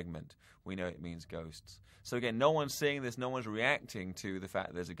segment, we know it means ghosts. So again, no one's seeing this, no one's reacting to the fact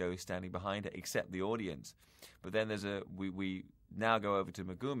that there's a ghost standing behind it except the audience. But then we now go over to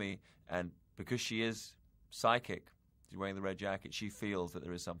Megumi, and because she is psychic, she's wearing the red jacket, she feels that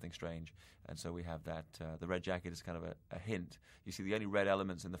there is something strange. And so we have that, the red jacket is kind of a hint. You see the only red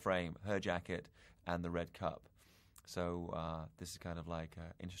elements in the frame, her jacket and the red cup. So this is kind of like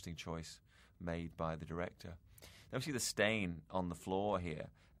an interesting choice made by the director. Now we see the stain on the floor here,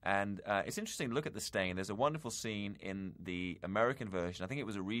 And it's interesting to look at the stain. There's a wonderful scene in the American version. I think it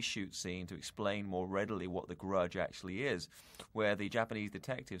was a reshoot scene to explain more readily what the grudge actually is, where the Japanese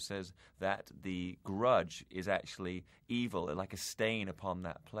detective says that the grudge is actually evil, like a stain upon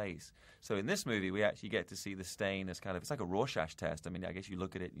that place. So in this movie, we actually get to see the stain as kind of, it's like a Rorschach test. I mean, I guess you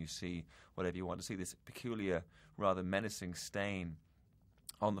look at it and you see whatever you want to see, this peculiar, rather menacing stain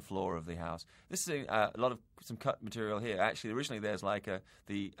on the floor of the house. This is a lot of some cut material here. Actually, originally there's like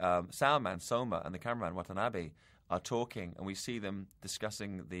the sound man, Soma, and the cameraman, Watanabe, are talking, and we see them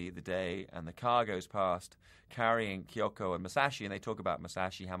discussing the day, and the car goes past carrying Kyoko and Masashi, and they talk about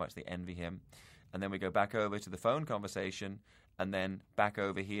Masashi, how much they envy him. And then we go back over to the phone conversation, and then back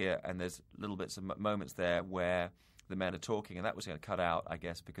over here, and there's little bits of moments there where the men are talking, and that was going to cut out, I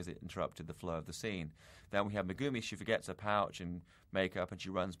guess, because it interrupted the flow of the scene. Then we have Megumi. She forgets her pouch and makeup, and she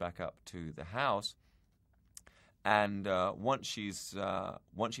runs back up to the house. And once she's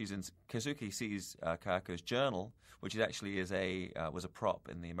in, Kazuki sees Kayako's journal, which was a prop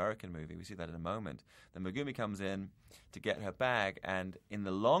in the American movie. We see that in a moment. Then Megumi comes in to get her bag, and in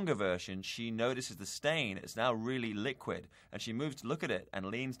the longer version, she notices the stain. It's now really liquid, and she moves to look at it and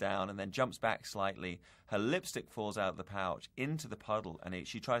leans down and then jumps back slightly. Her lipstick falls out of the pouch into the puddle, and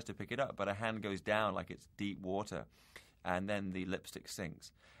she tries to pick it up, but her hand goes down like it's deep water, and then the lipstick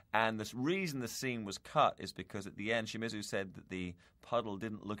sinks. And the reason the scene was cut is because at the end, Shimizu said that the puddle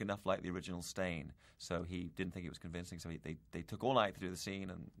didn't look enough like the original stain. So he didn't think it was convincing. So they took all night to do the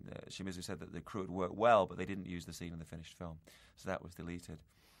scene, and Shimizu said that the crew had worked well, but they didn't use the scene in the finished film. So that was deleted.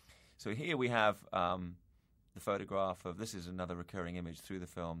 So here we have the photograph of, this is another recurring image through the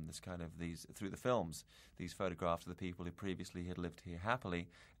film, through the films, these photographs of the people who previously had lived here happily.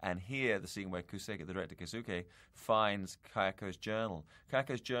 And here, the scene where Kuseke, the director Kazuke, finds Kayako's journal.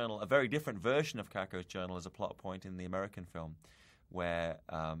 Kayako's journal, a very different version of Kayako's journal, is a plot point in the American film, where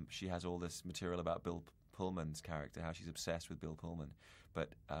she has all this material about Bill Pullman's character, how she's obsessed with Bill Pullman. But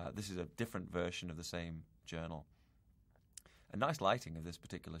this is a different version of the same journal. A nice lighting of this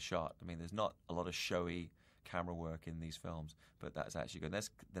particular shot. I mean, there's not a lot of showy camera work in these films, but that's actually good. There's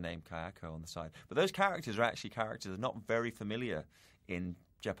the name Kayako on the side. But those characters are actually characters that are not very familiar in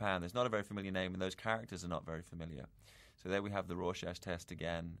Japan. There's not a very familiar name, and those characters are not very familiar. So there we have the Rorschach test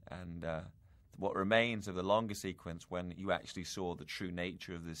again, and what remains of the longer sequence when you actually saw the true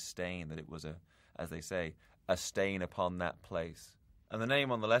nature of this stain, that it was as they say, a stain upon that place. And the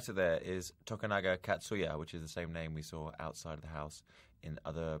name on the letter there is Tokunaga Katsuya, which is the same name we saw outside of the house in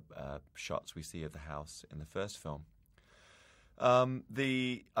other shots we see of the house in the first film. I'm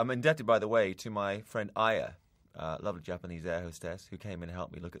indebted, by the way, to my friend Aya, lovely Japanese air hostess, who came in and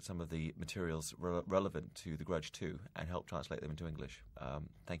helped me look at some of the materials relevant to The Grudge 2 and helped translate them into English.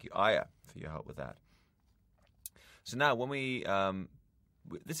 Thank you, Aya, for your help with that. So now, when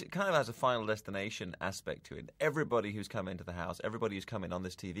this kind of has a final destination aspect to it. Everybody who's come into the house, everybody who's come in on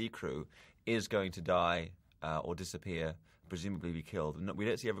this TV crew is going to die or disappear, presumably be killed. We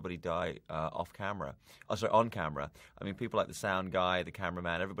don't see everybody die on camera. I mean, people like the sound guy, the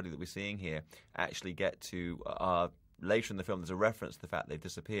cameraman, everybody that we're seeing here actually get to, later in the film, there's a reference to the fact they've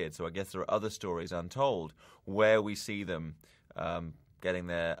disappeared. So I guess there are other stories untold where we see them getting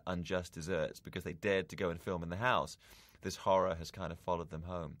their unjust deserts because they dared to go and film in the house. This horror has kind of followed them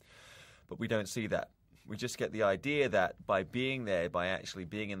home. But we don't see that. We just get the idea that by being there, by actually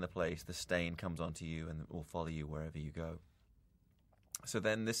being in the place, the stain comes onto you and will follow you wherever you go. So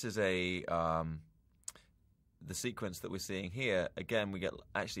then this is the sequence that we're seeing here. Again, we get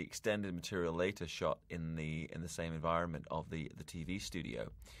actually extended material later shot in the same environment of the TV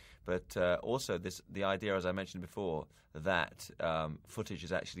studio. But also the idea, as I mentioned before, that footage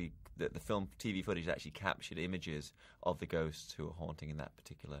is actually, the film TV footage actually captured images of the ghosts who are haunting in that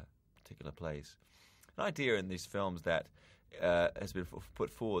particular place. An idea in these films that has been put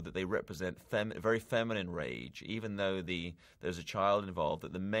forward that they represent very feminine rage, even though there's a child involved,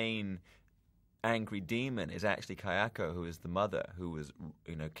 that the main angry demon is actually Kayako, who is the mother, who was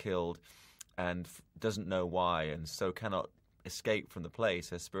killed and doesn't know why, and so cannot escape from the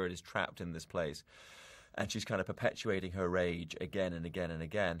place. Her spirit is trapped in this place, and she's kind of perpetuating her rage again and again and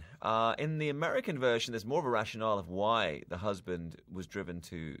again. In the American version, there's more of a rationale of why the husband was driven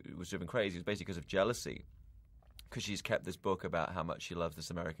crazy. It was basically because of jealousy, because she's kept this book about how much she loves this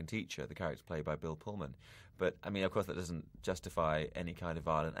American teacher, the character played by Bill Pullman. But, I mean, of course, that doesn't justify any kind of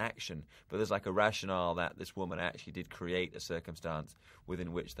violent action. But there's like a rationale that this woman actually did create a circumstance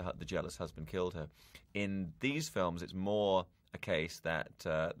within which the jealous husband killed her. In these films, it's more a case that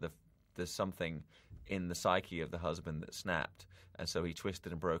there's something in the psyche of the husband that snapped, and so he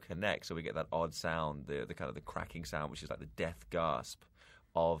twisted and broke her neck. So we get that odd sound, the kind of the cracking sound, which is like the death gasp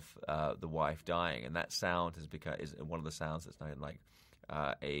of the wife dying, and that sound is one of the sounds that's now like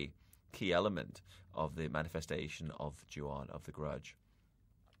a key element of the manifestation of Ju-on, of the Grudge.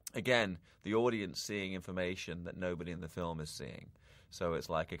 Again, the audience seeing information that nobody in the film is seeing. So it's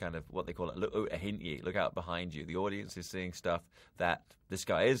like a kind of what they call a hint ye, look out behind you. The audience is seeing stuff that this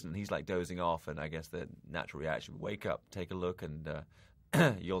guy isn't. He's like dozing off, and I guess the natural reaction, wake up, take a look, and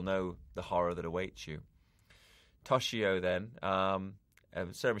you'll know the horror that awaits you. Toshio then,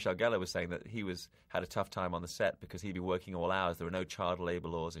 Sarah Michelle Gellar was saying that he had a tough time on the set because he'd be working all hours. There were no child labor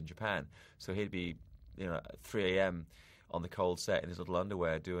laws in Japan. So he'd be, at 3 a.m. on the cold set in his little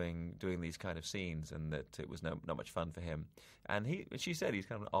underwear doing these kind of scenes, and that it was not much fun for him. And she said he's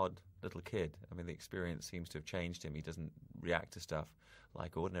kind of an odd little kid. I mean, the experience seems to have changed him. He doesn't react to stuff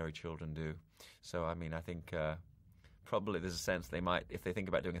like ordinary children do. So, I mean, I think probably there's a sense they might, if they think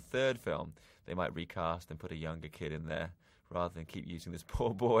about doing a third film, they might recast and put a younger kid in there rather than keep using this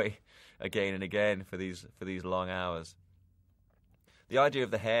poor boy again and again for these long hours. The idea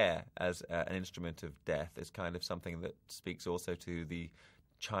of the hair as an instrument of death is kind of something that speaks also to the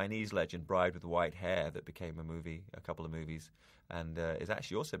Chinese legend Bride with White Hair that became a couple of movies, and is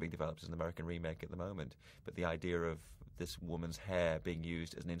actually also being developed as an American remake at the moment. But the idea of this woman's hair being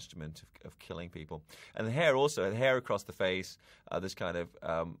used as an instrument of killing people. And the hair across the face, this kind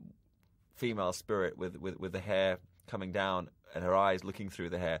of female spirit with the hair coming down and her eyes looking through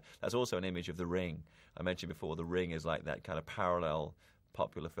the hair. That's also an image of The Ring. I mentioned before, The Ring is like that kind of parallel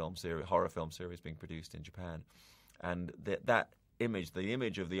popular horror film series being produced in Japan. And that image, the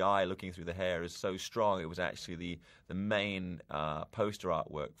image of the eye looking through the hair, is so strong. It was actually the main poster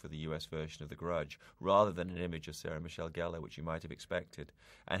artwork for the US version of The Grudge, rather than an image of Sarah Michelle Gellar, which you might have expected.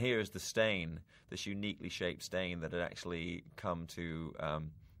 And here is the stain, this uniquely shaped stain that had actually come to,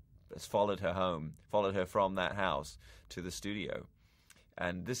 has followed her home, followed her from that house to the studio.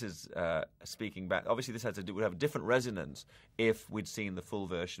 And this is speaking back. Obviously, this would have a different resonance if we'd seen the full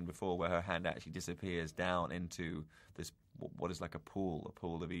version before, where her hand actually disappears down into this, what is like a pool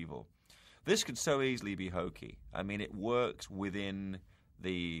of evil. This could so easily be hokey. I mean, it works within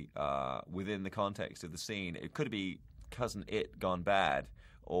the context of the scene. It could be Cousin It gone bad,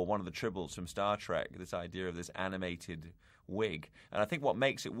 or one of the Tribbles from Star Trek. This idea of this animated wig. And I think what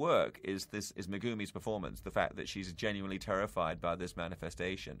makes it work is Megumi's performance, the fact that she's genuinely terrified by this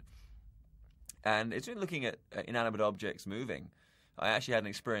manifestation. And it's been looking at inanimate objects moving. I actually had an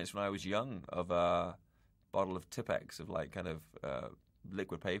experience when I was young of a bottle of Tipex, of like kind of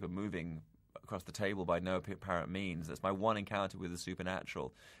liquid paper moving across the table by no apparent means. That's my one encounter with the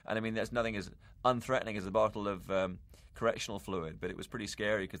supernatural. And I mean, there's nothing as unthreatening as a bottle of correctional fluid, but it was pretty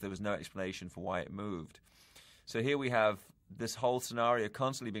scary because there was no explanation for why it moved. So here we have this whole scenario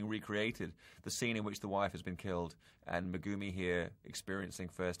constantly being recreated, the scene in which the wife has been killed, and Megumi here experiencing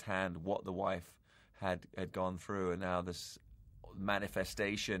firsthand what the wife had gone through, and now this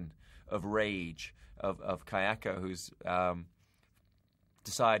manifestation of rage of Kayako, who's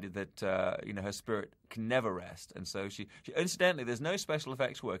decided that her spirit can never rest. And so she incidentally, there's no special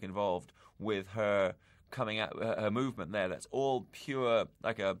effects work involved with her coming out, her movement there. That's all pure,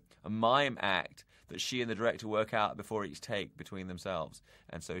 like a mime act that she and the director work out before each take between themselves.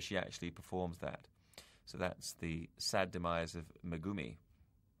 And so she actually performs that. So that's the sad demise of Megumi.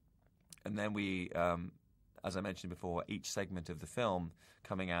 And then we, as I mentioned before, each segment of the film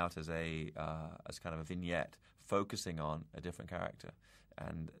coming out as kind of a vignette focusing on a different character.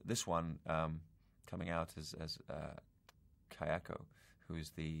 And this one coming out as Kayako, who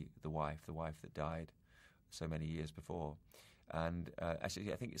is the wife that died so many years before. And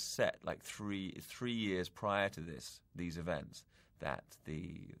actually, I think it's set like three years prior to these events that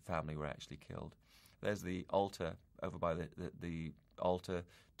the family were actually killed. There's the altar over by the altar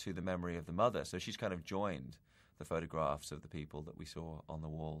to the memory of the mother. So she's kind of joined the photographs of the people that we saw on the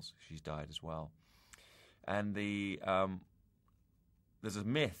walls. She's died as well. And there's a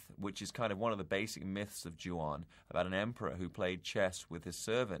myth, which is kind of one of the basic myths of Ju-on, about an emperor who played chess with his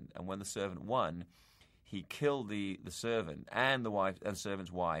servant, and when the servant won, he killed the servant and the wife, and the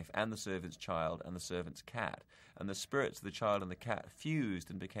servant's wife, and the servant's child, and the servant's cat. And the spirits of the child and the cat fused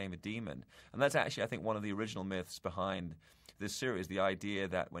and became a demon. And that's actually, I think, one of the original myths behind this series, the idea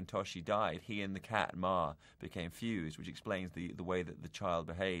that when Toshi died, he and the cat Ma became fused, which explains the way that the child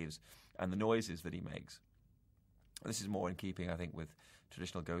behaves and the noises that he makes. This is more in keeping, I think, with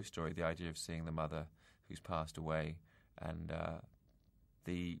traditional ghost story, the idea of seeing the mother who's passed away. And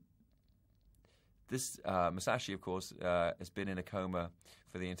this Masashi, of course, has been in a coma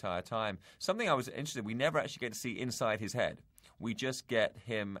for the entire time. Something I was interested in, we never actually get to see inside his head. We just get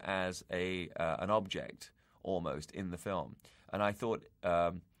him as an object almost in the film. And I thought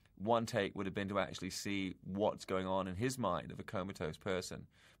one take would have been to actually see what's going on in his mind of a comatose person,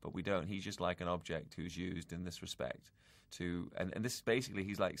 but we don't. He's just like an object who's used in this respect. And this basically,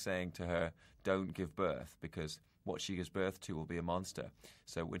 he's like saying to her, don't give birth, because what she gives birth to will be a monster.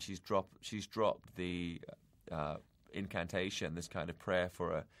 So when she's dropped the incantation, this kind of prayer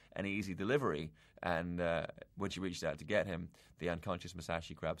for an easy delivery, and when she reaches out to get him, the unconscious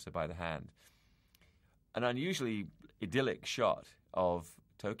Masashi grabs her by the hand. An unusually idyllic shot of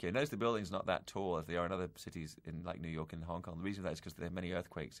Tokyo. Notice the building's not that tall as they are in other cities in like New York and Hong Kong. The reason for that is because there are many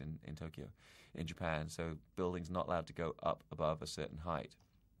earthquakes in Tokyo, in Japan, so buildings not allowed to go up above a certain height.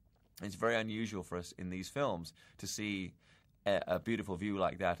 It's very unusual for us in these films to see a beautiful view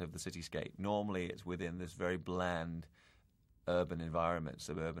like that of the cityscape. Normally it's within this very bland urban environment,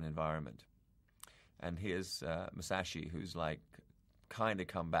 suburban environment. And here's Masashi, who's like kind of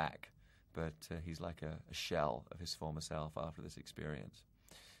come back, but he's like a shell of his former self after this experience.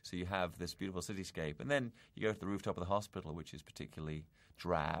 So you have this beautiful cityscape, and then you go to the rooftop of the hospital, which is particularly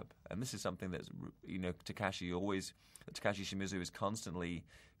drab. And this is something that's, Takashi Shimizu is constantly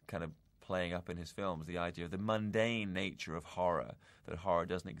kind of playing up in his films, the idea of the mundane nature of horror, that horror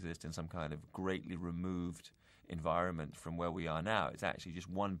doesn't exist in some kind of greatly removed environment from where we are now. It's actually just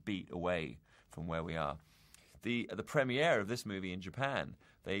one beat away from where we are. The premiere of this movie in Japan,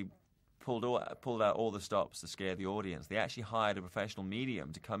 they pulled out all the stops to scare the audience. They actually hired a professional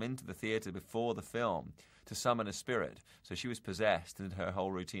medium to come into the theater before the film to summon a spirit. So she was possessed, and her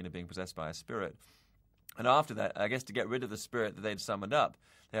whole routine of being possessed by a spirit. And after that, I guess to get rid of the spirit that they'd summoned up,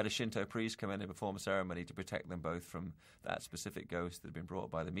 they had a Shinto priest come in and perform a ceremony to protect them both from that specific ghost that had been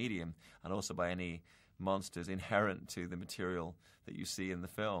brought by the medium, and also by any monsters inherent to the material that you see in the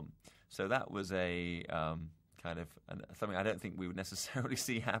film. So that was a kind of something I don't think we would necessarily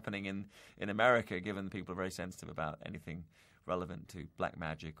see happening in America, given people are very sensitive about anything relevant to black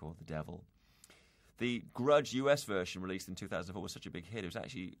magic or the devil. The Grudge US version, released in 2004, was such a big hit. It was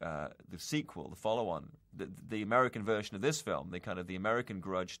actually the sequel, the follow-on. The American version of this film, the American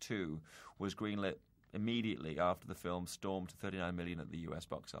Grudge 2, was greenlit immediately after the film stormed to $39 million at the US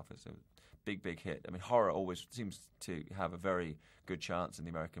box office. So big, big hit. I mean, horror always seems to have a very good chance in the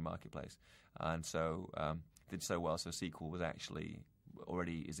American marketplace. And so did so well, so a sequel was actually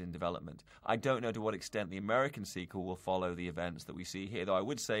already is in development. I don't know to what extent the American sequel will follow the events that we see here, though I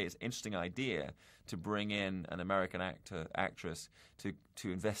would say it's an interesting idea to bring in an American actress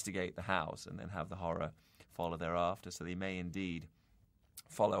to investigate the house and then have the horror follow thereafter. So they may indeed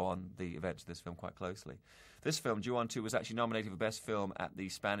follow on the events of this film quite closely. This film, Ju-on 2, was actually nominated for Best Film at the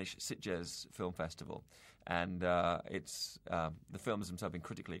Spanish Sitges Film Festival. And the film has himself been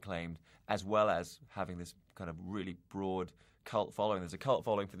critically acclaimed, as well as having this kind of really broad cult following. There's a cult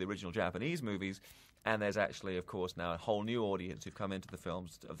following for the original Japanese movies, and there's actually, of course, now a whole new audience who've come into the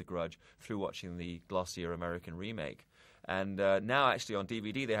films of The Grudge through watching the glossier American remake. And now, actually, on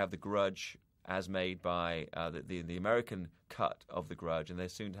DVD, they have The Grudge as made by the American cut of The Grudge, and they're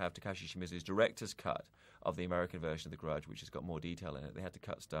soon to have Takashi Shimizu's director's cut of the American version of The Grudge, which has got more detail in it. They had to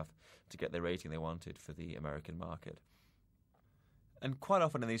cut stuff to get the rating they wanted for the American market. And quite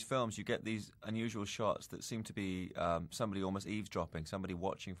often in these films, you get these unusual shots that seem to be somebody almost eavesdropping, somebody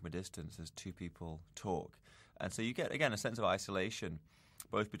watching from a distance as two people talk. And so you get, again, a sense of isolation,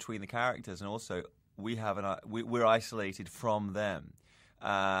 both between the characters and also we're isolated from them.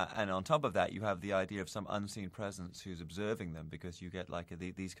 And on top of that, you have the idea of some unseen presence who's observing them, because you get like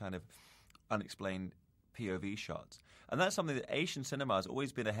these kind of unexplained POV shots. And that's something that Asian cinema has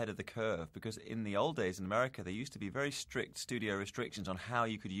always been ahead of the curve, because in the old days in America, there used to be very strict studio restrictions on how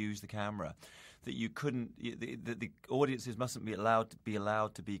you could use the camera, that you couldn't, the audiences mustn't be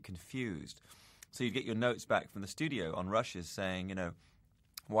allowed to be confused. So you'd get your notes back from the studio on rushes saying,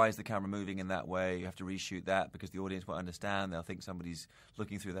 why is the camera moving in that way? You have to reshoot that because the audience won't understand. They'll think somebody's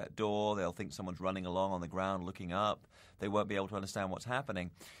looking through that door. They'll think someone's running along on the ground looking up. They won't be able to understand what's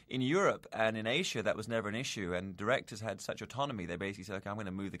happening. In Europe and in Asia, that was never an issue, and directors had such autonomy. They basically said, okay, I'm going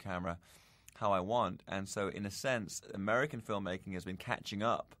to move the camera how I want. And so, in a sense, American filmmaking has been catching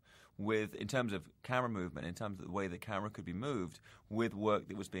up with, in terms of camera movement, in terms of the way the camera could be moved, with work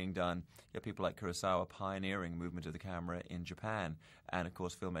that was being done. You have people like Kurosawa pioneering movement of the camera in Japan, and of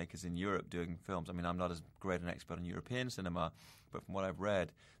course filmmakers in Europe doing films. I mean, I'm not as great an expert on European cinema, but from what I've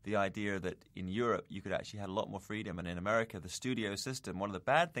read, the idea that in Europe you could actually have a lot more freedom, and in America the studio system, one of the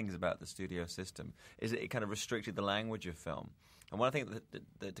bad things about the studio system is that it kind of restricted the language of film. And one thing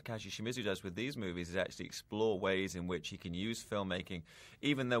that Takashi Shimizu does with these movies is actually explore ways in which he can use filmmaking,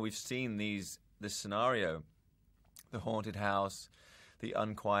 even though we've seen this scenario, the haunted house, the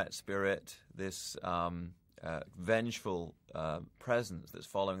unquiet spirit, this vengeful presence that's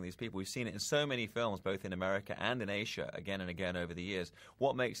following these people. We've seen it in so many films, both in America and in Asia, again and again over the years.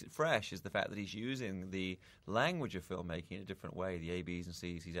 What makes it fresh is the fact that he's using the language of filmmaking in a different way. The A, B's, and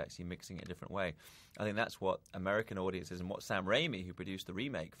C's, he's actually mixing it a different way. I think that's what American audiences and what Sam Raimi, who produced the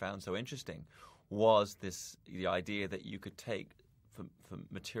remake, found so interesting, was the idea that you could take for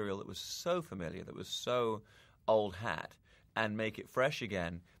material that was so familiar, that was so old hat, and make it fresh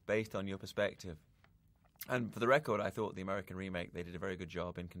again based on your perspective. And for the record, I thought the American remake, they did a very good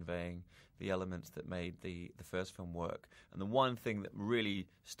job in conveying the elements that made the first film work. And the one thing that really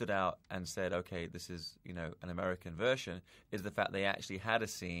stood out and said, okay, this is, an American version, is the fact they actually had a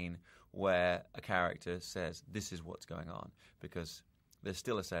scene where a character says, this is what's going on. Because there's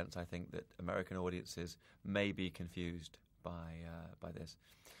still a sense, I think, that American audiences may be confused by this.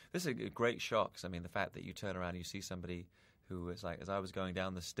 This is a great shock. I mean, the fact that you turn around and you see somebody who is like, as I was going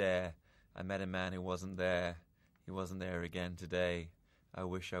down the stair, I met a man who wasn't there. He wasn't there again today. I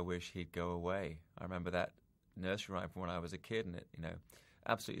wish he'd go away. I remember that nursery rhyme from when I was a kid, and it,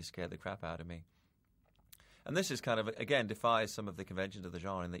 absolutely scared the crap out of me. And this is kind of, again, defies some of the conventions of the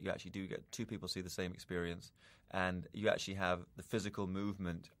genre in that you actually do get two people see the same experience, and you actually have the physical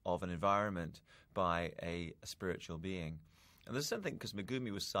movement of an environment by a spiritual being. And there's something, because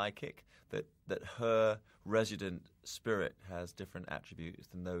Megumi was psychic, that her resident spirit has different attributes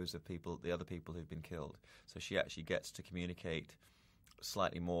than those of the other people who've been killed. So she actually gets to communicate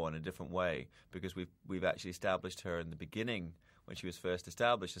slightly more in a different way, because we've actually established her in the beginning, when she was first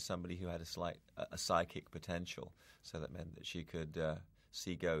established, as somebody who had a psychic potential. So that meant that she could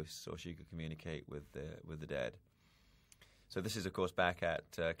see ghosts, or she could communicate with the dead. So this is, of course, back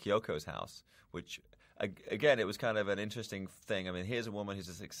at Kyoko's house, which, again, it was kind of an interesting thing. I mean, here's a woman who's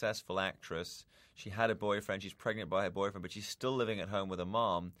a successful actress. She had a boyfriend. She's pregnant by her boyfriend, but she's still living at home with her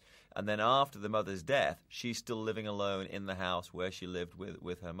mom. And then after the mother's death, she's still living alone in the house where she lived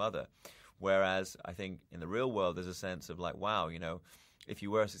with her mother. Whereas I think in the real world, there's a sense of like, wow, if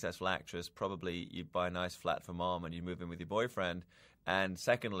you were a successful actress, probably you'd buy a nice flat for mom and you'd move in with your boyfriend. And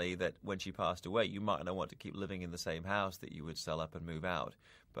secondly, that when she passed away, you might not want to keep living in the same house, that you would sell up and move out.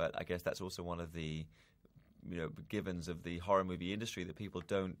 But I guess that's also one of the givens of the horror movie industry, that people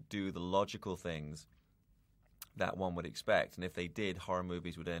don't do the logical things that one would expect. And if they did, horror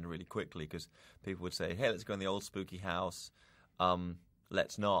movies would end really quickly, because people would say, hey, let's go in the old spooky house.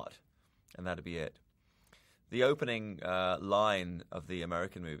 Let's not. And that'd be it. The opening line of the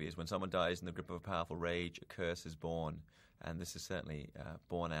American movie is, when someone dies in the grip of a powerful rage, a curse is born. And this is certainly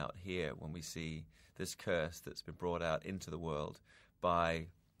borne out here when we see this curse that's been brought out into the world by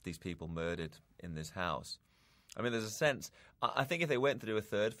these people murdered in this house. I mean, there's a sense, I think if they went to do a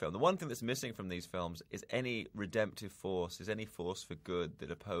third film, the one thing that's missing from these films is any redemptive force, is any force for good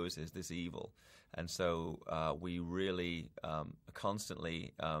that opposes this evil. And so we really are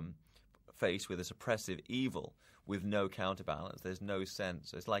constantly faced with this oppressive evil with no counterbalance. There's no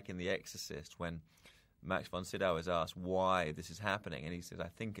sense. It's like in The Exorcist, when Max von Sydow is asked why this is happening, and he says, I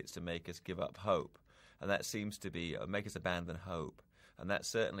think it's to make us give up hope. And that seems to be, make us abandon hope. And that's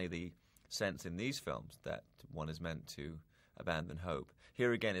certainly the sense in these films, that one is meant to abandon hope.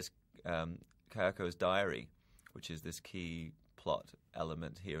 Here again is Kyoko's diary, which is this key plot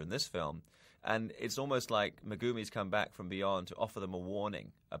element here in this film. And it's almost like Megumi's come back from beyond to offer them a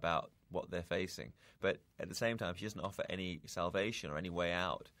warning about what they're facing. But at the same time, she doesn't offer any salvation or any way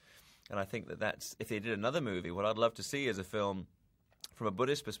out. And I think that's, if they did another movie, what I'd love to see is a film from a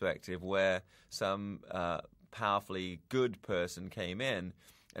Buddhist perspective, where some powerfully good person came in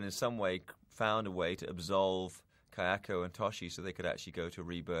and in some way found a way to absolve Kayako and Toshi, so they could actually go to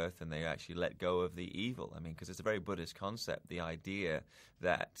rebirth and they actually let go of the evil. I mean, because it's a very Buddhist concept, the idea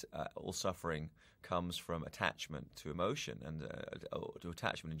that all suffering comes from attachment to emotion and to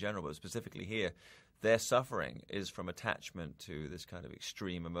attachment in general, but specifically here, their suffering is from attachment to this kind of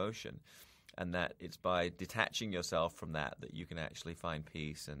extreme emotion, and that it's by detaching yourself from that you can actually find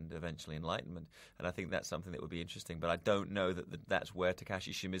peace and eventually enlightenment. And I think that's something that would be interesting, but I don't know that that's where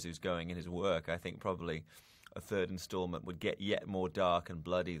Takashi Shimizu's going in his work. I think probably a third installment would get yet more dark and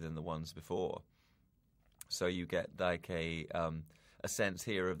bloody than the ones before. So you get like a sense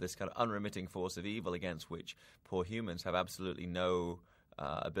here of this kind of unremitting force of evil against which poor humans have absolutely no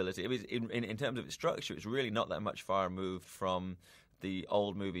ability. I mean, in terms of its structure, it's really not that much far removed from the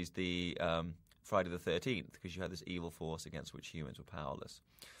old movies, the Friday the 13th, because you had this evil force against which humans were powerless.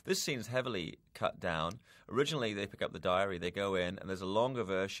 This scene is heavily cut down. Originally, they pick up the diary, they go in, and there's a longer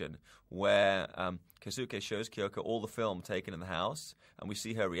version where Keisuke shows Kyoko all the film taken in the house, and we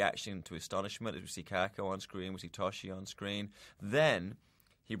see her reaction to astonishment as we see Kayako on screen, we see Toshi on screen. Then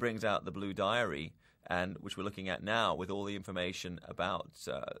he brings out the blue diary, and which we're looking at now with all the information about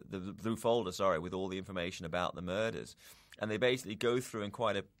the blue folder, with all the information about the murders. And they basically go through in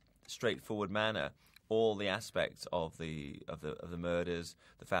quite a straightforward manner all the aspects of the murders,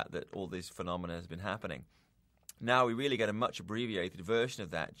 the fact that all this phenomena has been happening. Now we really get a much abbreviated version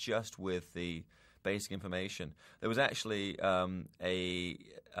of that just with the basic information. There was actually a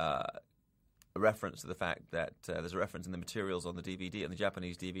reference to the fact that there's a reference in the materials on the DVD, on the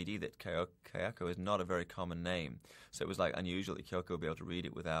Japanese DVD, that Kayako is not a very common name. So it was like unusual that Kyoko would be able to read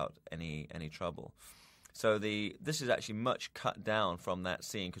it without any trouble. So this is actually much cut down from that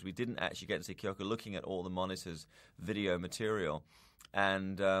scene because we didn't actually get to see Kyoko looking at all the monitor's video material.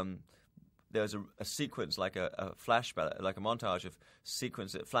 And there's a sequence, like a flashback, like a montage of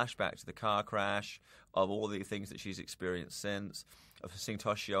sequence, flashback to the car crash, of all the things that she's experienced since, of seeing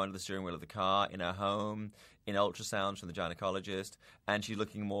Toshio under the steering wheel of the car, in her home, in ultrasounds from the gynecologist, and she's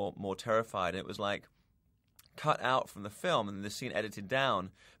looking more terrified. And it was like cut out from the film and the scene edited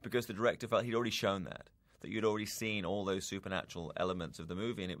down because the director felt he'd already shown that you'd already seen all those supernatural elements of the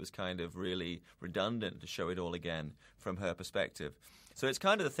movie, and it was kind of really redundant to show it all again from her perspective. So it's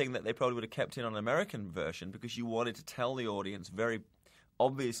kind of the thing that they probably would have kept in on an American version because you wanted to tell the audience very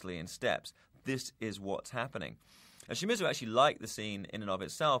obviously in steps, this is what's happening. And Shimizu actually liked the scene in and of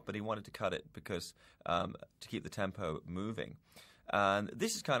itself, but he wanted to cut it because to keep the tempo moving. And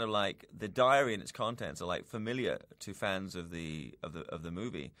this is kind of like the diary and its contents are like familiar to fans of the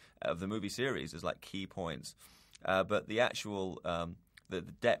movie series as like key points, but the actual the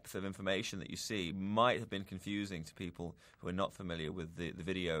depth of information that you see might have been confusing to people who are not familiar with the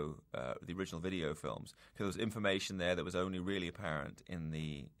original video films, because there was information there that was only really apparent in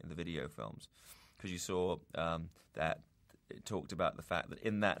the video films, because you saw that it talked about the fact that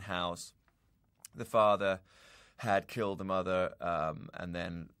in that house the father had killed the mother, and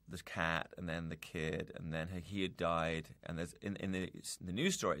then the cat, and then the kid, and then he had died. And there's in the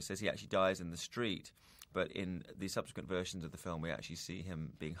news story it says he actually dies in the street, but in the subsequent versions of the film we actually see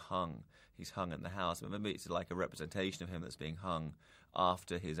him being hung. He's hung in the house. Maybe it's like a representation of him that's being hung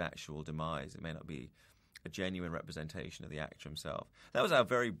after his actual demise. It may not be a genuine representation of the actor himself. That was our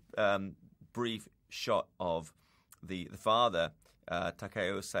very brief shot of the father,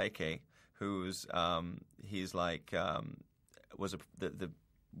 Takeo Saike, who's he's like was the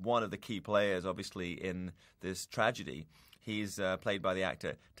one of the key players, obviously, in this tragedy. He's played by the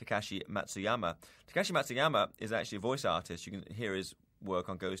actor Takashi Matsuyama. Takashi Matsuyama is actually a voice artist. You can hear his work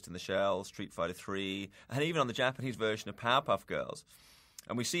on Ghost in the Shell, Street Fighter 3, and even on the Japanese version of Powerpuff Girls.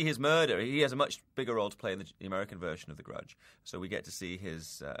 And we see his murder. He has a much bigger role to play in the American version of The Grudge. So we get to see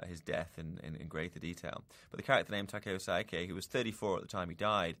his death in greater detail. But the character named Takeo Saike, who was 34 at the time he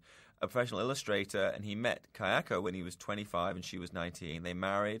died, a professional illustrator, and he met Kayako when he was 25 and she was 19. They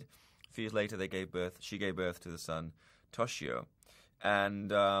married. A few years later, she gave birth to the son, Toshio. And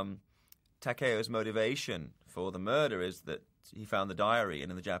Takeo's motivation for the murder is that he found the diary,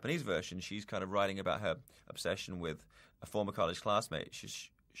 and in the Japanese version, she's kind of writing about her obsession with a former college classmate,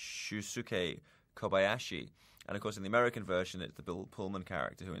 Shusuke Kobayashi. And of course, in the American version, it's the Bill Pullman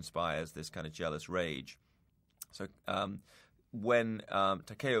character who inspires this kind of jealous rage. So when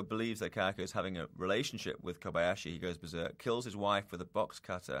Takeo believes that Kayako is having a relationship with Kobayashi, he goes berserk, kills his wife with a box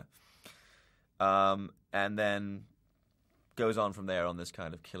cutter, and then goes on from there on this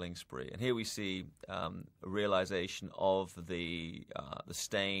kind of killing spree. And here we see a realization of the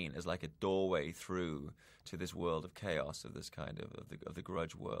stain as like a doorway through to this world of chaos, of this kind of the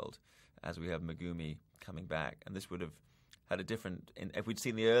Grudge world, as we have Megumi coming back. And this would have had a different, if we'd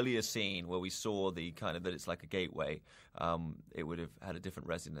seen the earlier scene where we saw the kind of that it's like a gateway, it would have had a different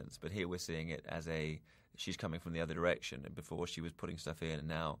resonance. But here we're seeing it as she's coming from the other direction, and before she was putting stuff in, and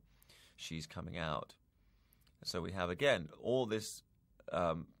now she's coming out. So we have, again, all this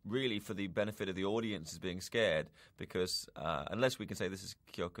really for the benefit of the audience is being scared, because unless we can say this is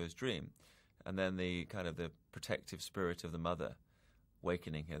Kyoko's dream, and then the kind of the protective spirit of the mother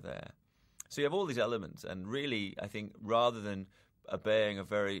awakening her there. So you have all these elements, and really, I think, rather than obeying a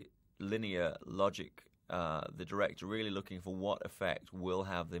very linear logic, the director really looking for what effect will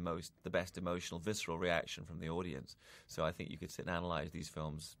have the best emotional, visceral reaction from the audience. So I think you could sit and analyze these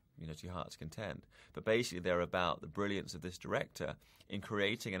films, to your heart's content. But basically, they're about the brilliance of this director in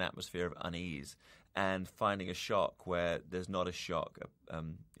creating an atmosphere of unease and finding a shock where there's not a shock,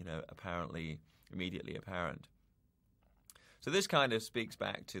 apparently immediately apparent. So this kind of speaks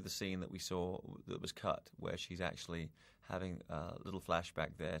back to the scene that we saw that was cut, where she's actually having a little flashback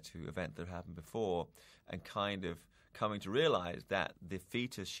there to event that happened before, and kind of coming to realize that the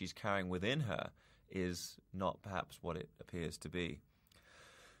fetus she's carrying within her is not perhaps what it appears to be.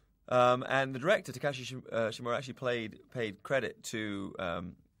 And the director, Takashi Shimura, actually paid credit to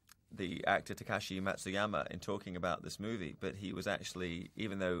the actor Takashi Matsuyama in talking about this movie. But he was actually,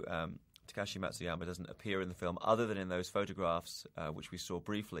 even though Takashi Matsuyama doesn't appear in the film other than in those photographs, which we saw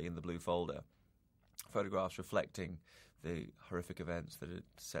briefly in the blue folder, photographs reflecting the horrific events that had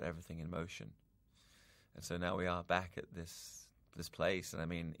set everything in motion. And so now we are back at this place. And I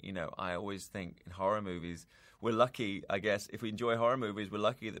mean, I always think in horror movies, we're lucky, I guess, if we enjoy horror movies, we're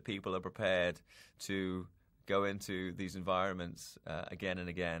lucky that people are prepared to go into these environments again and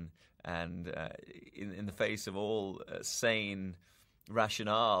again. And in the face of all sane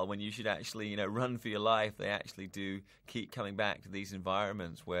rationale, when you should actually, run for your life, they actually do keep coming back to these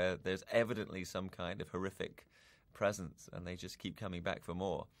environments where there's evidently some kind of horrific presence, and they just keep coming back for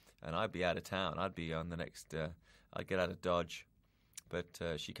more. And I'd be out of town. I'd be on the next, I'd get out of Dodge. But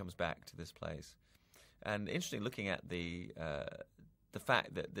she comes back to this place. And interesting looking at the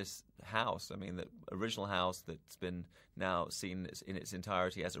fact that this house, the original house that's been now seen in its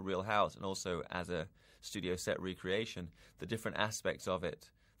entirety as a real house and also as a studio set recreation, the different aspects of it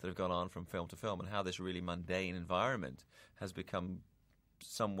that have gone on from film to film, and how this really mundane environment has become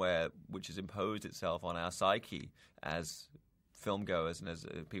somewhere which has imposed itself on our psyche as filmgoers and as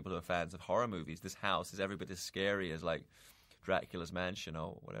people who are fans of horror movies. This house is every bit as scary as like Dracula's mansion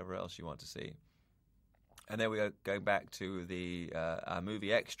or whatever else you want to see. And then we are going back to our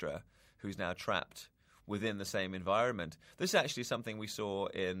movie extra, who's now trapped within the same environment. This is actually something we saw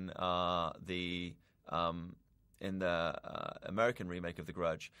in the American remake of The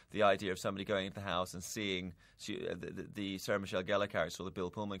Grudge. The idea of somebody going into the house and seeing the Sarah Michelle Gellar character or the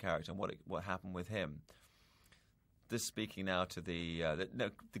Bill Pullman character and what happened with him. This speaking now to the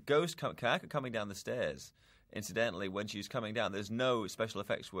ghost Kayako coming down the stairs. Incidentally, when she's coming down, there's no special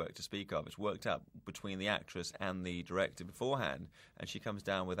effects work to speak of. It's worked out between the actress and the director beforehand, and she comes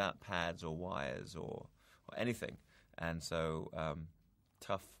down without pads or wires or anything. And so,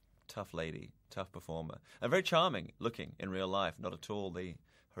 tough lady, tough performer, and very charming looking in real life. Not at all the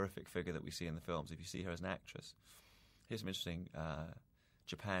horrific figure that we see in the films if you see her as an actress. Here's some interesting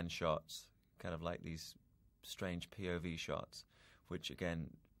Japan shots, kind of like these strange POV shots, which again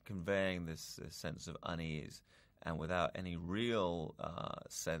conveying this sense of unease, and without any real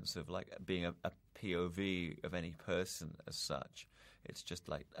sense of like being a POV of any person as such. It's just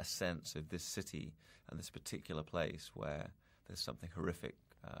like a sense of this city and this particular place where there's something horrific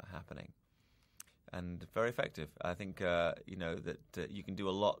happening. And very effective. I think, that you can do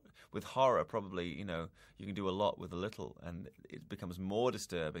a lot with horror, probably, you can do a lot with a little, and it becomes more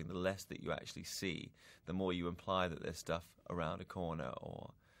disturbing the less that you actually see, the more you imply that there's stuff around a corner or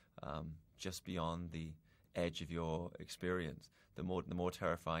just beyond the edge of your experience, the more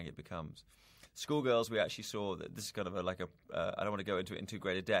terrifying it becomes. Schoolgirls, we actually saw that this is kind of I don't want to go into it in too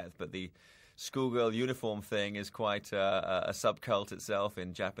great a depth, but the schoolgirl uniform thing is quite a subcult itself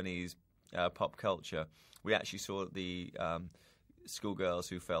in Japanese pop culture. We actually saw the schoolgirls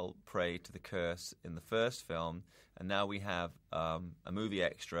who fell prey to the curse in the first film, and now we have a movie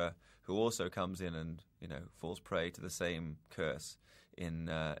extra who also comes in and falls prey to the same curse in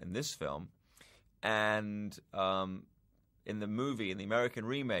this film. And in the movie, in the American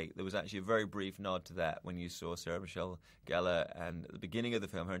remake, there was actually a very brief nod to that when you saw Sarah Michelle Gellar, and at the beginning of the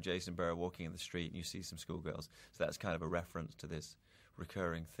film, her and Jason Burr walking in the street, and you see some schoolgirls. So that's kind of a reference to this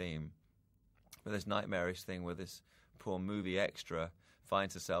recurring theme. But this nightmarish thing where this poor movie extra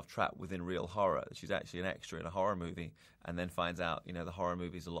finds herself trapped within real horror. She's actually an extra in a horror movie, and then finds out, the horror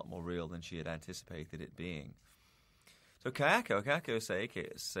movie is a lot more real than she had anticipated it being. So Kyoko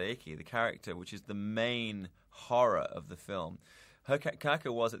Saeki, the character, which is the main horror of the film.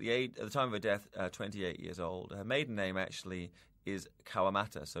 Kyoko was, at the time of her death, 28 years old. Her maiden name actually is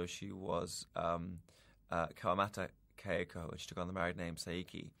Kawamata, so she was Kawamata Keiko, and she took on the married name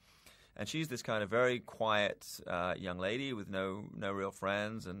Saeki. And she's this kind of very quiet young lady with no real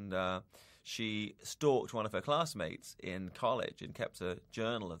friends, and she stalked one of her classmates in college and kept a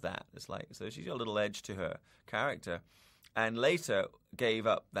journal of that. So she's got a little edge to her character, and later gave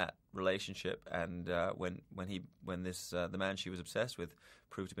up that relationship. And when the man she was obsessed with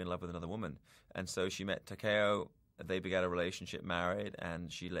proved to be in love with another woman, and so she met Takeo. They began a relationship, married, and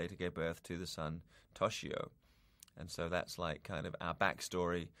she later gave birth to the son Toshio. And so that's like kind of our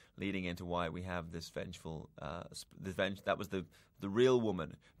backstory leading into why we have this vengeful, that was the real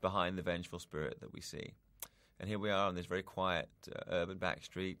woman behind the vengeful spirit that we see. And here we are on this very quiet urban back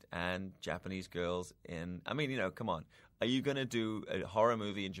street, and Japanese girls come on. Are you going to do a horror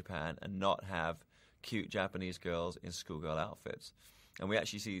movie in Japan and not have cute Japanese girls in schoolgirl outfits? And we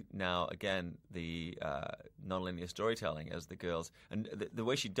actually see now, again, the nonlinear storytelling as the girls... And the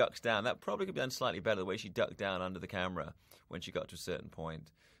way she ducks down, that probably could be done slightly better, the way she ducked down under the camera when she got to a certain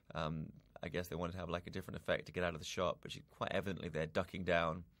point. I guess they wanted to have like a different effect to get out of the shot, but she's quite evidently there ducking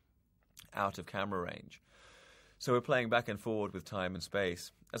down out of camera range. So we're playing back and forward with time and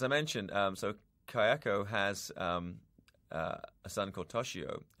space. As I mentioned, so Kayako has a son called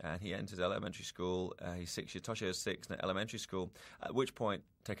Toshio, and he enters elementary school. He's 6 years. Toshio is 6 in elementary school, at which point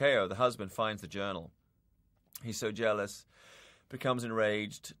Takeo, the husband, finds the journal. He's so jealous, becomes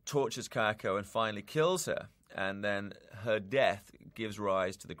enraged, tortures Kayako, and finally kills her. And then her death gives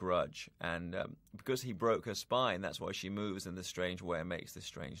rise to the grudge. And because he broke her spine, that's why she moves in this strange way and makes this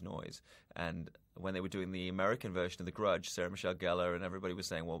strange noise. And when they were doing the American version of the Grudge, Sarah Michelle Gellar and everybody was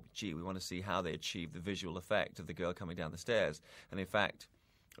saying, well, gee, we want to see how they achieve the visual effect of the girl coming down the stairs. And in fact,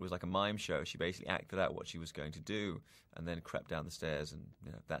 it was like a mime show. She basically acted out what she was going to do and then crept down the stairs, and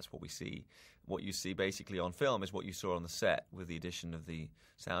that's what we see. What you see basically on film is what you saw on the set with the addition of the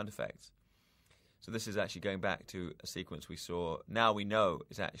sound effects. So this is actually going back to a sequence we saw. Now we know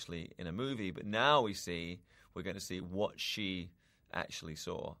it's actually in a movie, but now we're going to see what she actually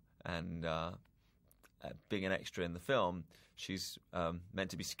saw. And being an extra in the film, she's meant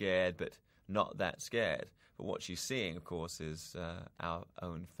to be scared, but not that scared. But what she's seeing, of course, is our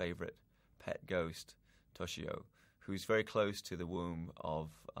own favorite pet ghost, Toshio, who's very close to the womb of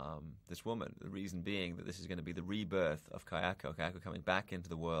this woman. The reason being that this is going to be the rebirth of Kayako coming back into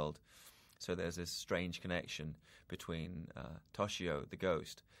the world. So there's this strange connection between Toshio, the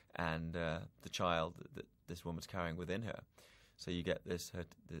ghost, and the child that this woman's carrying within her. So you get this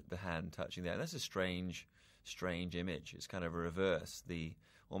the hand touching there. And that's a strange image. It's kind of a reverse,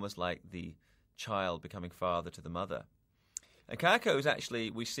 almost like the child becoming father to the mother. And Kayako is actually,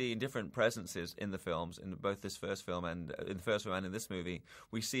 we see in different presences in the films, in both this first film and in the first film and in this movie,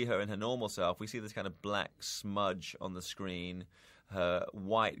 we see her in her normal self. We see this kind of black smudge on the screen, her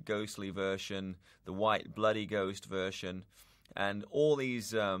white ghostly version, the white bloody ghost version, and all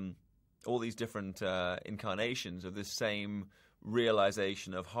these different incarnations of this same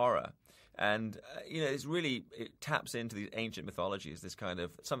realization of horror. And it taps into these ancient mythologies, this kind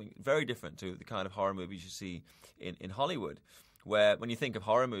of something very different to the kind of horror movies you see in Hollywood, where when you think of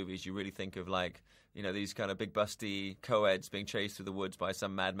horror movies, you really think of like, these kind of big busty co-eds being chased through the woods by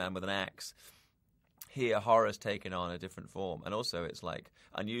some madman with an axe. Here, horror's taken on a different form, and also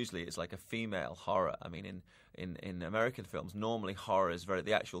unusually it's like a female horror. I mean, in American films, normally horror is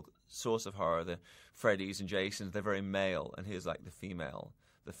the actual source of horror, the Freddys and Jasons, they're very male, and here's like the female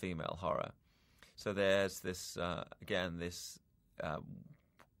horror. So there's this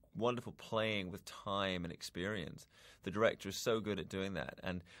wonderful playing with time and experience. The director is so good at doing that,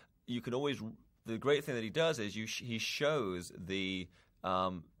 and you can always. The great thing that he does is he shows the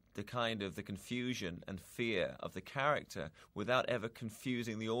kind of the confusion and fear of the character without ever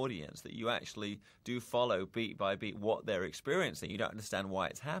confusing the audience, that you actually do follow beat by beat what they're experiencing. You don't understand why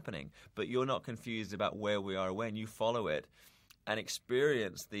it's happening, but you're not confused about where we are when you follow it and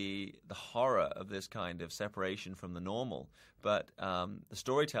experience the horror of this kind of separation from the normal. But the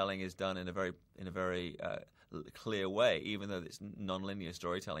storytelling is done in a very clear way, even though it's non-linear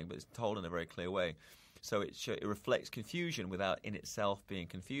storytelling, but it's told in a very clear way. So it reflects confusion without in itself being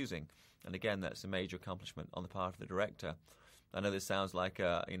confusing. And again, that's a major accomplishment on the part of the director. I know this sounds like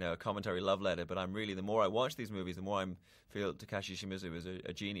a commentary love letter, but the more I watch these movies, the more I feel Takashi Shimizu is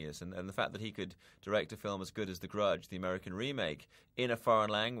a genius. And the fact that he could direct a film as good as The Grudge, the American remake, in a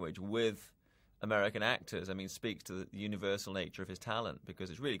foreign language with American actors, speaks to the universal nature of his talent, because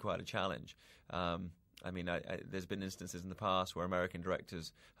it's really quite a challenge. There's been instances in the past where American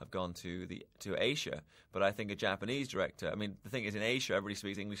directors have gone to Asia, but I think a Japanese director. The thing is, in Asia, everybody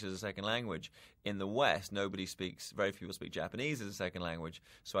speaks English as a second language. In the West, very few people speak Japanese as a second language.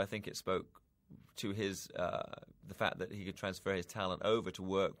 So I think it spoke to his the fact that he could transfer his talent over to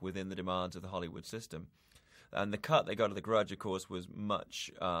work within the demands of the Hollywood system. And the cut they got of The Grudge, of course, was much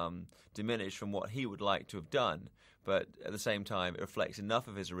diminished from what he would like to have done. But at the same time, it reflects enough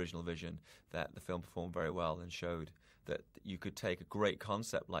of his original vision that the film performed very well and showed that you could take a great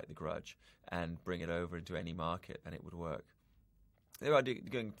concept like The Grudge and bring it over into any market and it would work.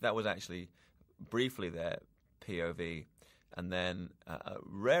 That was actually briefly their POV. And then a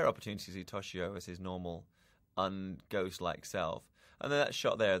rare opportunity to see Toshio as his normal, un-ghost-like self. And then that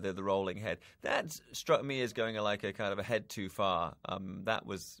shot there, the rolling head, that struck me as going like a kind of a head too far. That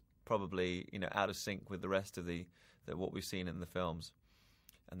was probably out of sync with the rest of what we've seen in the films.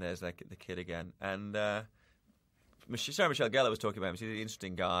 And there's the kid again. And Sarah Michelle Gellar was talking about him. He's an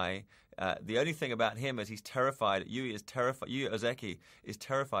interesting guy. The only thing about him is he's terrified. Yuya Ozeki is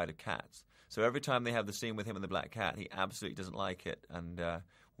terrified of cats. So every time they have the scene with him and the black cat, he absolutely doesn't like it and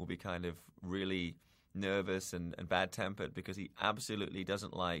will be kind of really nervous and bad-tempered because he absolutely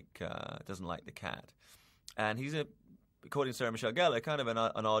doesn't like the cat. And he's according to Sarah Michelle Gellar, kind of an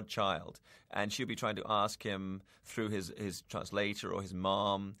odd child. And she'll be trying to ask him through his translator or his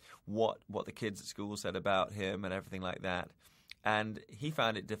mom what the kids at school said about him and everything like that. And he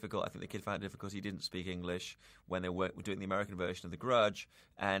found it difficult. I think the kid found it difficult because he didn't speak English when they were doing the American version of The Grudge.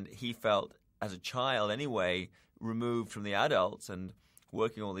 And he felt, as a child anyway, removed from the adults and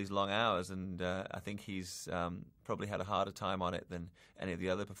working all these long hours. And I think he's probably had a harder time on it than any of the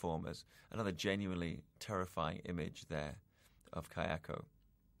other performers. Another genuinely terrifying image there of Kayako.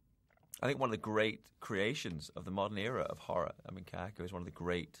 I think one of the great creations of the modern era of horror. I mean, Kayako is one of the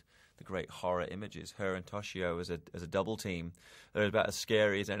great horror images. Her and Toshio as a double team, they're about as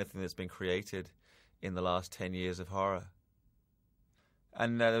scary as anything that's been created in the last 10 years of horror.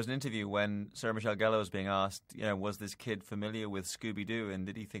 And there was an interview when Sarah Michelle Gellar was being asked, was this kid familiar with Scooby-Doo and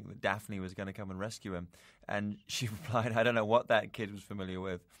did he think that Daphne was going to come and rescue him? And she replied, I don't know what that kid was familiar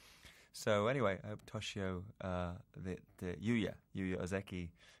with. So anyway, I hope Toshio, Yuya Ozeki,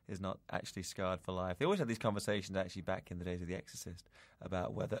 is not actually scarred for life. They always had these conversations actually back in the days of The Exorcist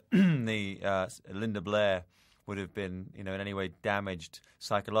about whether Linda Blair would have been, in any way damaged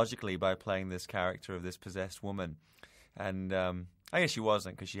psychologically by playing this character of this possessed woman. And I guess she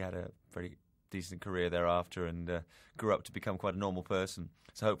wasn't, because she had a pretty decent career thereafter and grew up to become quite a normal person.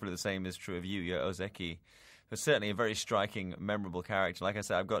 So hopefully the same is true of Yuya Ozeki. But certainly a very striking, memorable character. Like I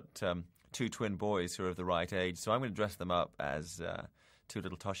said, I've got two twin boys who are of the right age, so I'm going to dress them up as two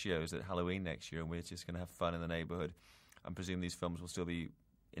little Toshios at Halloween next year, and we're just going to have fun in the neighborhood. I presume these films will still be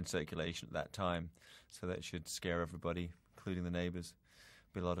in circulation at that time, so that should scare everybody, including the neighbors.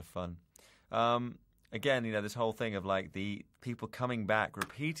 Be a lot of fun. Again, this whole thing of like the people coming back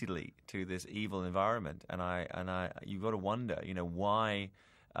repeatedly to this evil environment, and you've got to wonder, why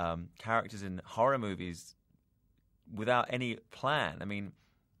characters in horror movies without any plan. I mean,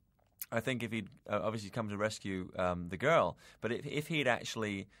 I think if he'd obviously come to rescue the girl, but if he'd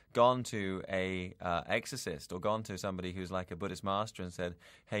actually gone to a exorcist or gone to somebody who's like a Buddhist master and said,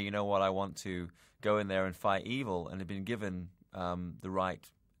 hey, you know what, I want to go in there and fight evil, and had been given the right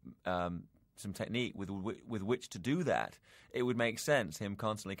some technique with which to do that, it would make sense, him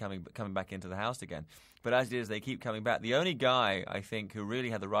constantly coming back into the house again. But as it is, they keep coming back. The only guy, I think, who really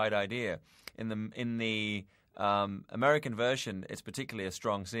had the right idea in the American version, it's particularly a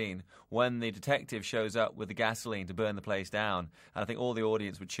strong scene when the detective shows up with the gasoline to burn the place down, and I think all the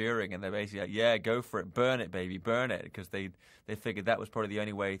audience were cheering, and they're basically like, yeah, go for it, burn it, baby, burn it, because they figured that was probably the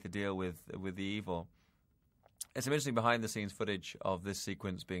only way to deal with the evil. It's some interesting behind-the-scenes footage of this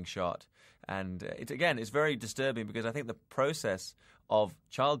sequence being shot, and it's very disturbing because I think the process of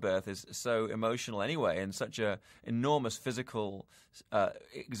childbirth is so emotional anyway, and such a enormous physical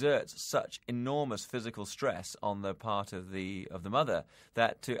exerts such enormous physical stress on the part of the mother,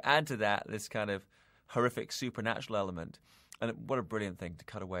 that to add to that this kind of horrific supernatural element, and what a brilliant thing to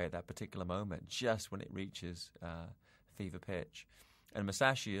cut away at that particular moment, just when it reaches fever pitch. And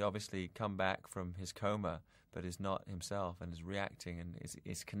Masashi obviously come back from his coma, but is not himself and is reacting and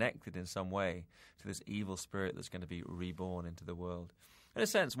is connected in some way to this evil spirit that's going to be reborn into the world. In a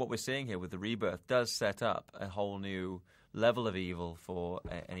sense, what we're seeing here with the rebirth does set up a whole new level of evil for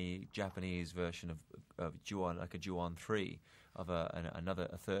any Japanese version of Ju-on, like a Ju-on 3, of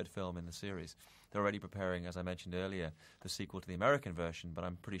a third film in the series. They're already preparing, as I mentioned earlier, the sequel to the American version, but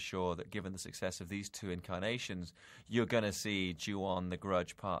I'm pretty sure that given the success of these two incarnations, you're going to see Ju-on the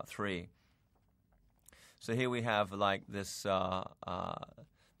Grudge Part 3. So here we have like this,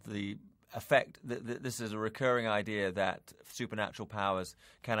 the effect, this is a recurring idea that supernatural powers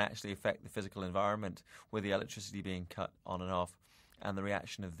can actually affect the physical environment, with the electricity being cut on and off, and the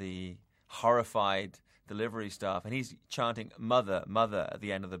reaction of the horrified delivery staff. And he's chanting, "Mother, mother," at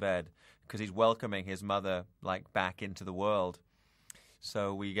the end of the bed, because he's welcoming his mother like back into the world.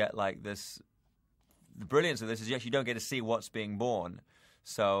 So we get like this, the brilliance of this is you actually don't get to see what's being born.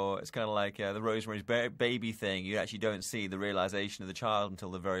 So it's kind of like the Rosemary's Baby thing. You actually don't see the realization of the child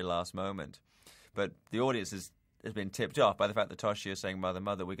until the very last moment. But the audience has been tipped off by the fact that Toshi is saying, "Mother,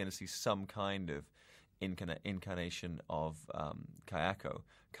 mother," we're going to see some kind of incarnation of Kayako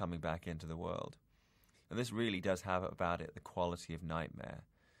coming back into the world. And this really does have about it the quality of nightmare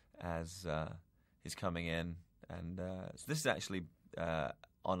as he's coming in. And so this is actually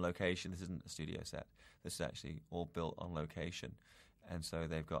on location. This isn't a studio set. This is actually all built on location And so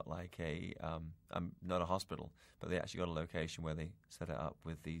they've got like not a hospital, but they actually got a location where they set it up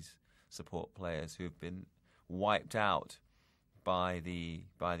with these support players who've been wiped out by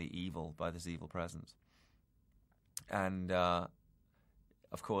this evil presence. And of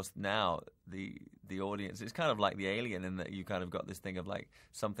course, now the audience, it's kind of like the Alien in that you kind of got this thing of like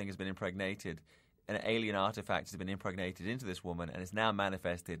something has been impregnated, an alien artifact has been impregnated into this woman, and it's now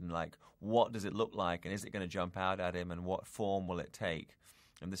manifested. And like, what does it look like, and is it going to jump out at him, and what form will it take?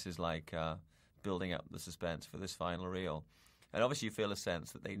 And this is like building up the suspense for this final reel. And obviously, you feel a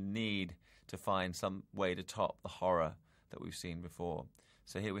sense that they need to find some way to top the horror that we've seen before.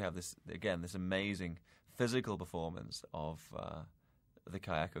 So here we have this amazing physical performance of the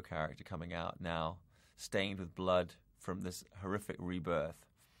Kayako character coming out now, stained with blood from this horrific rebirth.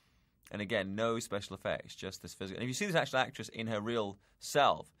 And again, no special effects, just this physical. And if you see this actual actress in her real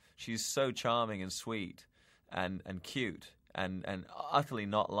self, she's so charming and sweet and cute and utterly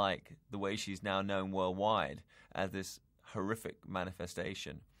not like the way she's now known worldwide as this horrific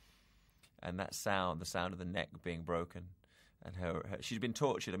manifestation. And that sound, the sound of the neck being broken. And she's been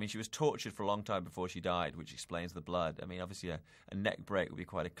tortured. I mean, she was tortured for a long time before she died, which explains the blood. I mean, obviously a neck break would be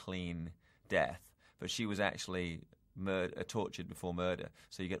quite a clean death. But she was actually tortured before murder.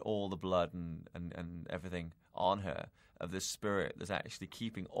 So you get all the blood and everything on her of this spirit that's actually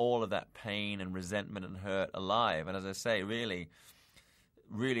keeping all of that pain and resentment and hurt alive. And as I say, really,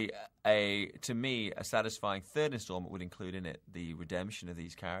 to me, a satisfying third installment would include in it the redemption of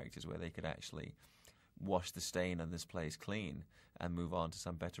these characters, where they could actually wash the stain on this place clean and move on to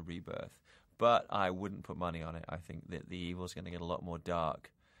some better rebirth. But I wouldn't put money on it. I think that the evil's going to get a lot more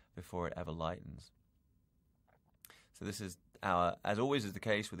dark before it ever lightens. So this is as always is the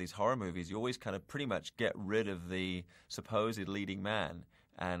case with these horror movies, you always kind of pretty much get rid of the supposed leading man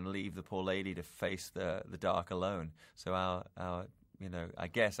and leave the poor lady to face the dark alone. So our I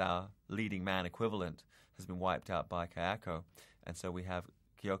guess our leading man equivalent has been wiped out by Kayako, and so we have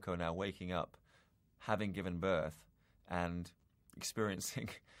Kyoko now waking up, having given birth, and experiencing,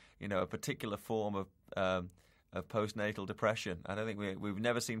 a particular form of postnatal depression. I don't think we've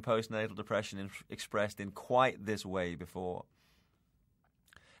never seen postnatal depression expressed in quite this way before.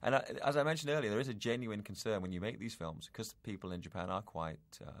 And as I mentioned earlier, there is a genuine concern when you make these films, because people in Japan are quite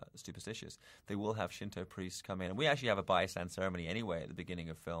superstitious. They will have Shinto priests come in. And we actually have a Baisan ceremony anyway at the beginning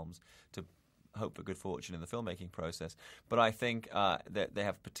of films to hope for good fortune in the filmmaking process. But I think that they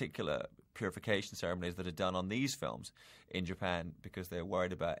have particular purification ceremonies that are done on these films in Japan because they're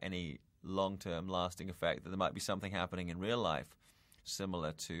worried about any long-term lasting effect, that there might be something happening in real life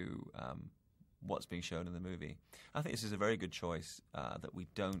similar to what's being shown in the movie. I think this is a very good choice that we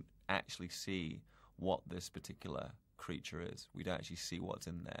don't actually see what this particular creature is. We don't actually see what's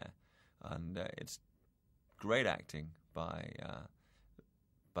in there. And it's great acting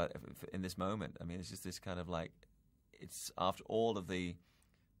but in this moment, I mean, it's just this kind of like, it's after all of the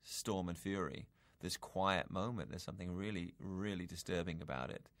storm and fury, this quiet moment, there's something really, really disturbing about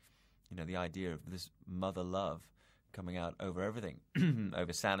it. The idea of this mother love coming out over everything,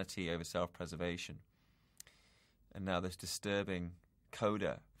 over sanity, over self-preservation. And now this disturbing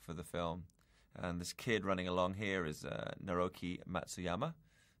coda for the film. And this kid running along here is Naoki Matsuyama,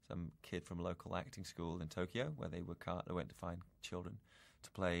 some kid from a local acting school in Tokyo, where they went to find children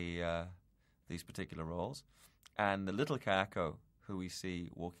to play these particular roles. And the little Kayako, who we see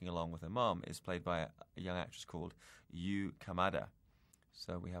walking along with her mom, is played by a young actress called Yu Kamada.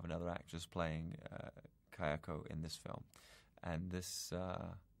 So we have another actress playing Kayako in this film. And this,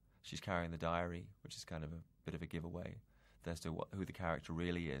 she's carrying the diary, which is kind of a bit of a giveaway as to who the character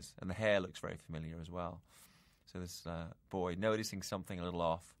really is. And the hair looks very familiar as well. So this boy noticing something a little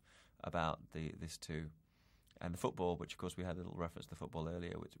off about this too. And the football, which of course we had a little reference to the football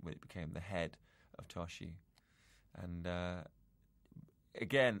earlier, which became the head of Toshi. And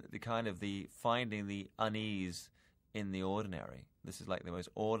again, the finding the unease in the ordinary. This is like the most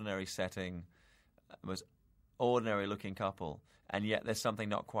ordinary setting, most ordinary looking couple, and yet there's something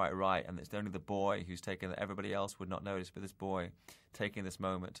not quite right, and it's only the boy who's taken, everybody else would not notice, but this boy taking this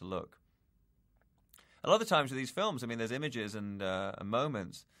moment to look. A lot of the times with these films, I mean, there's images and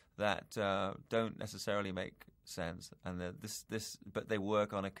moments that don't necessarily make sense, and but they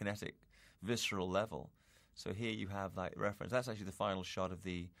work on a kinetic, visceral level. So here you have that reference. That's actually the final shot of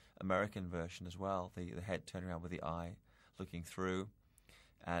the American version as well, the head turning around with the eye looking through.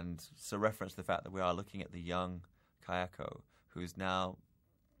 And so reference the fact that we are looking at the young Kayako, who's now,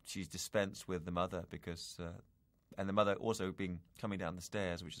 she's dispensed with the mother because, and the mother also coming down the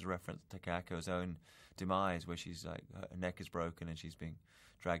stairs, which is a reference to Kayako's own demise, where she's like, her neck is broken and she's being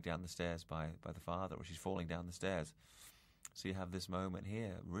dragged down the stairs by the father, or she's falling down the stairs. So you have this moment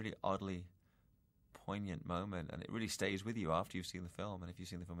here, really oddly poignant moment, and it really stays with you after you've seen the film. And if you've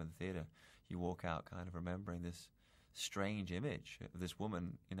seen the film in the theatre, you walk out kind of remembering this strange image of this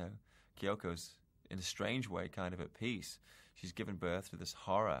woman. Kyoko's in a strange way kind of at peace. She's given birth to this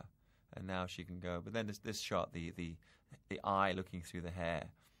horror, and now she can go. But then this shot, the eye looking through the hair,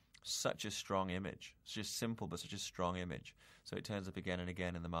 such a strong image. It's just simple, but such a strong image. So it turns up again and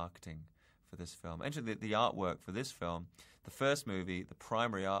again in the marketing for this film. Actually, the artwork for this film, the first movie, the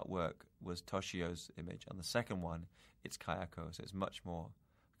primary artwork was Toshio's image. On the second one, it's Kayako. So it's much more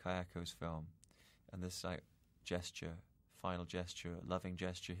Kayako's film. And this gesture, final gesture, loving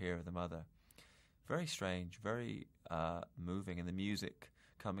gesture here of the mother. Very strange, very moving. And the music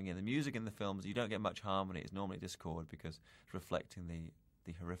coming in. The music in the films, you don't get much harmony. It's normally discord because it's reflecting the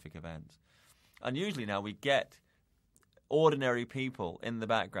horrific events. Unusually now we get ordinary people in the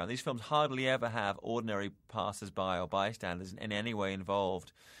background. These films hardly ever have ordinary passers-by or bystanders in any way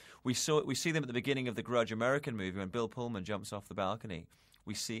involved. We see them at the beginning of the Grudge American movie when Bill Pullman jumps off the balcony.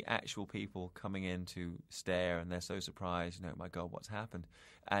 We see actual people coming in to stare, and they're so surprised, my God, what's happened?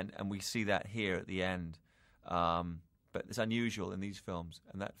 And we see that here at the end. But it's unusual in these films,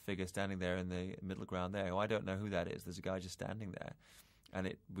 and that figure standing there in the middle ground there, I don't know who that is. There's a guy just standing there.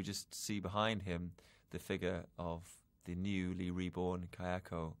 And we just see behind him the figure of the newly reborn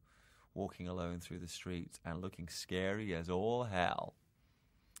Kayako walking alone through the streets and looking scary as all hell.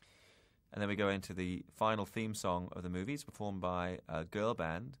 And then we go into the final theme song of the movie. It's performed by a girl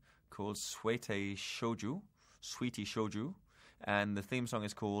band called Sweetie Shouju. And the theme song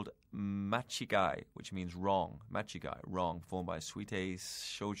is called Machigai, which means wrong. Machigai, wrong, performed by Sweetie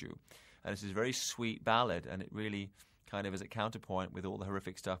Shouju. And this is a very sweet ballad, and it really kind of is a counterpoint with all the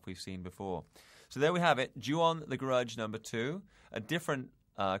horrific stuff we've seen before. So there we have it, Ju-on the Grudge #2, a different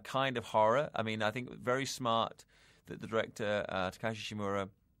kind of horror. I mean, I think very smart that the director, Takashi Shimizu,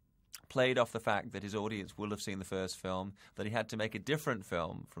 played off the fact that his audience will have seen the first film, that he had to make a different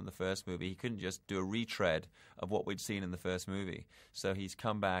film from the first movie. He couldn't just do a retread of what we'd seen in the first movie. So he's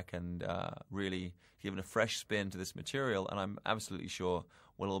come back and really given a fresh spin to this material, and I'm absolutely sure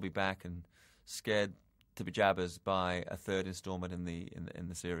we'll all be back and scared to be jabbers by a third installment in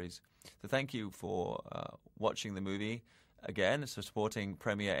the series. So thank you for watching the movie again, so supporting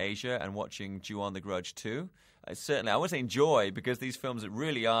Premiere Asia and watching Ju-on the Grudge 2. Certainly, I won't say enjoy, because these films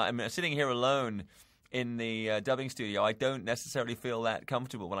really are. I mean, sitting here alone in the dubbing studio, I don't necessarily feel that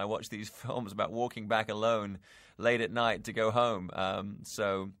comfortable when I watch these films about walking back alone late at night to go home.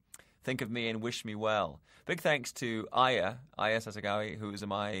 So think of me and wish me well. Big thanks to Aya Sasagawa, who is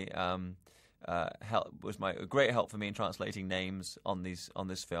was my great help for me in translating names on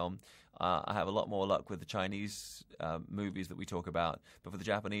this film. I have a lot more luck with the Chinese movies that we talk about, but for the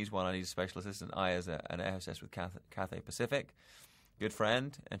Japanese one, I need a special assistant. Aya's an air hostess with Cathay Pacific, good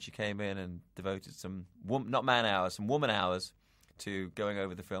friend, and she came in and devoted some woman hours to going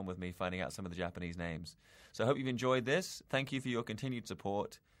over the film with me, finding out some of the Japanese names. So I hope you've enjoyed this. Thank you for your continued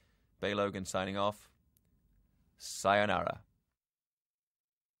support. Bey Logan signing off. Sayonara.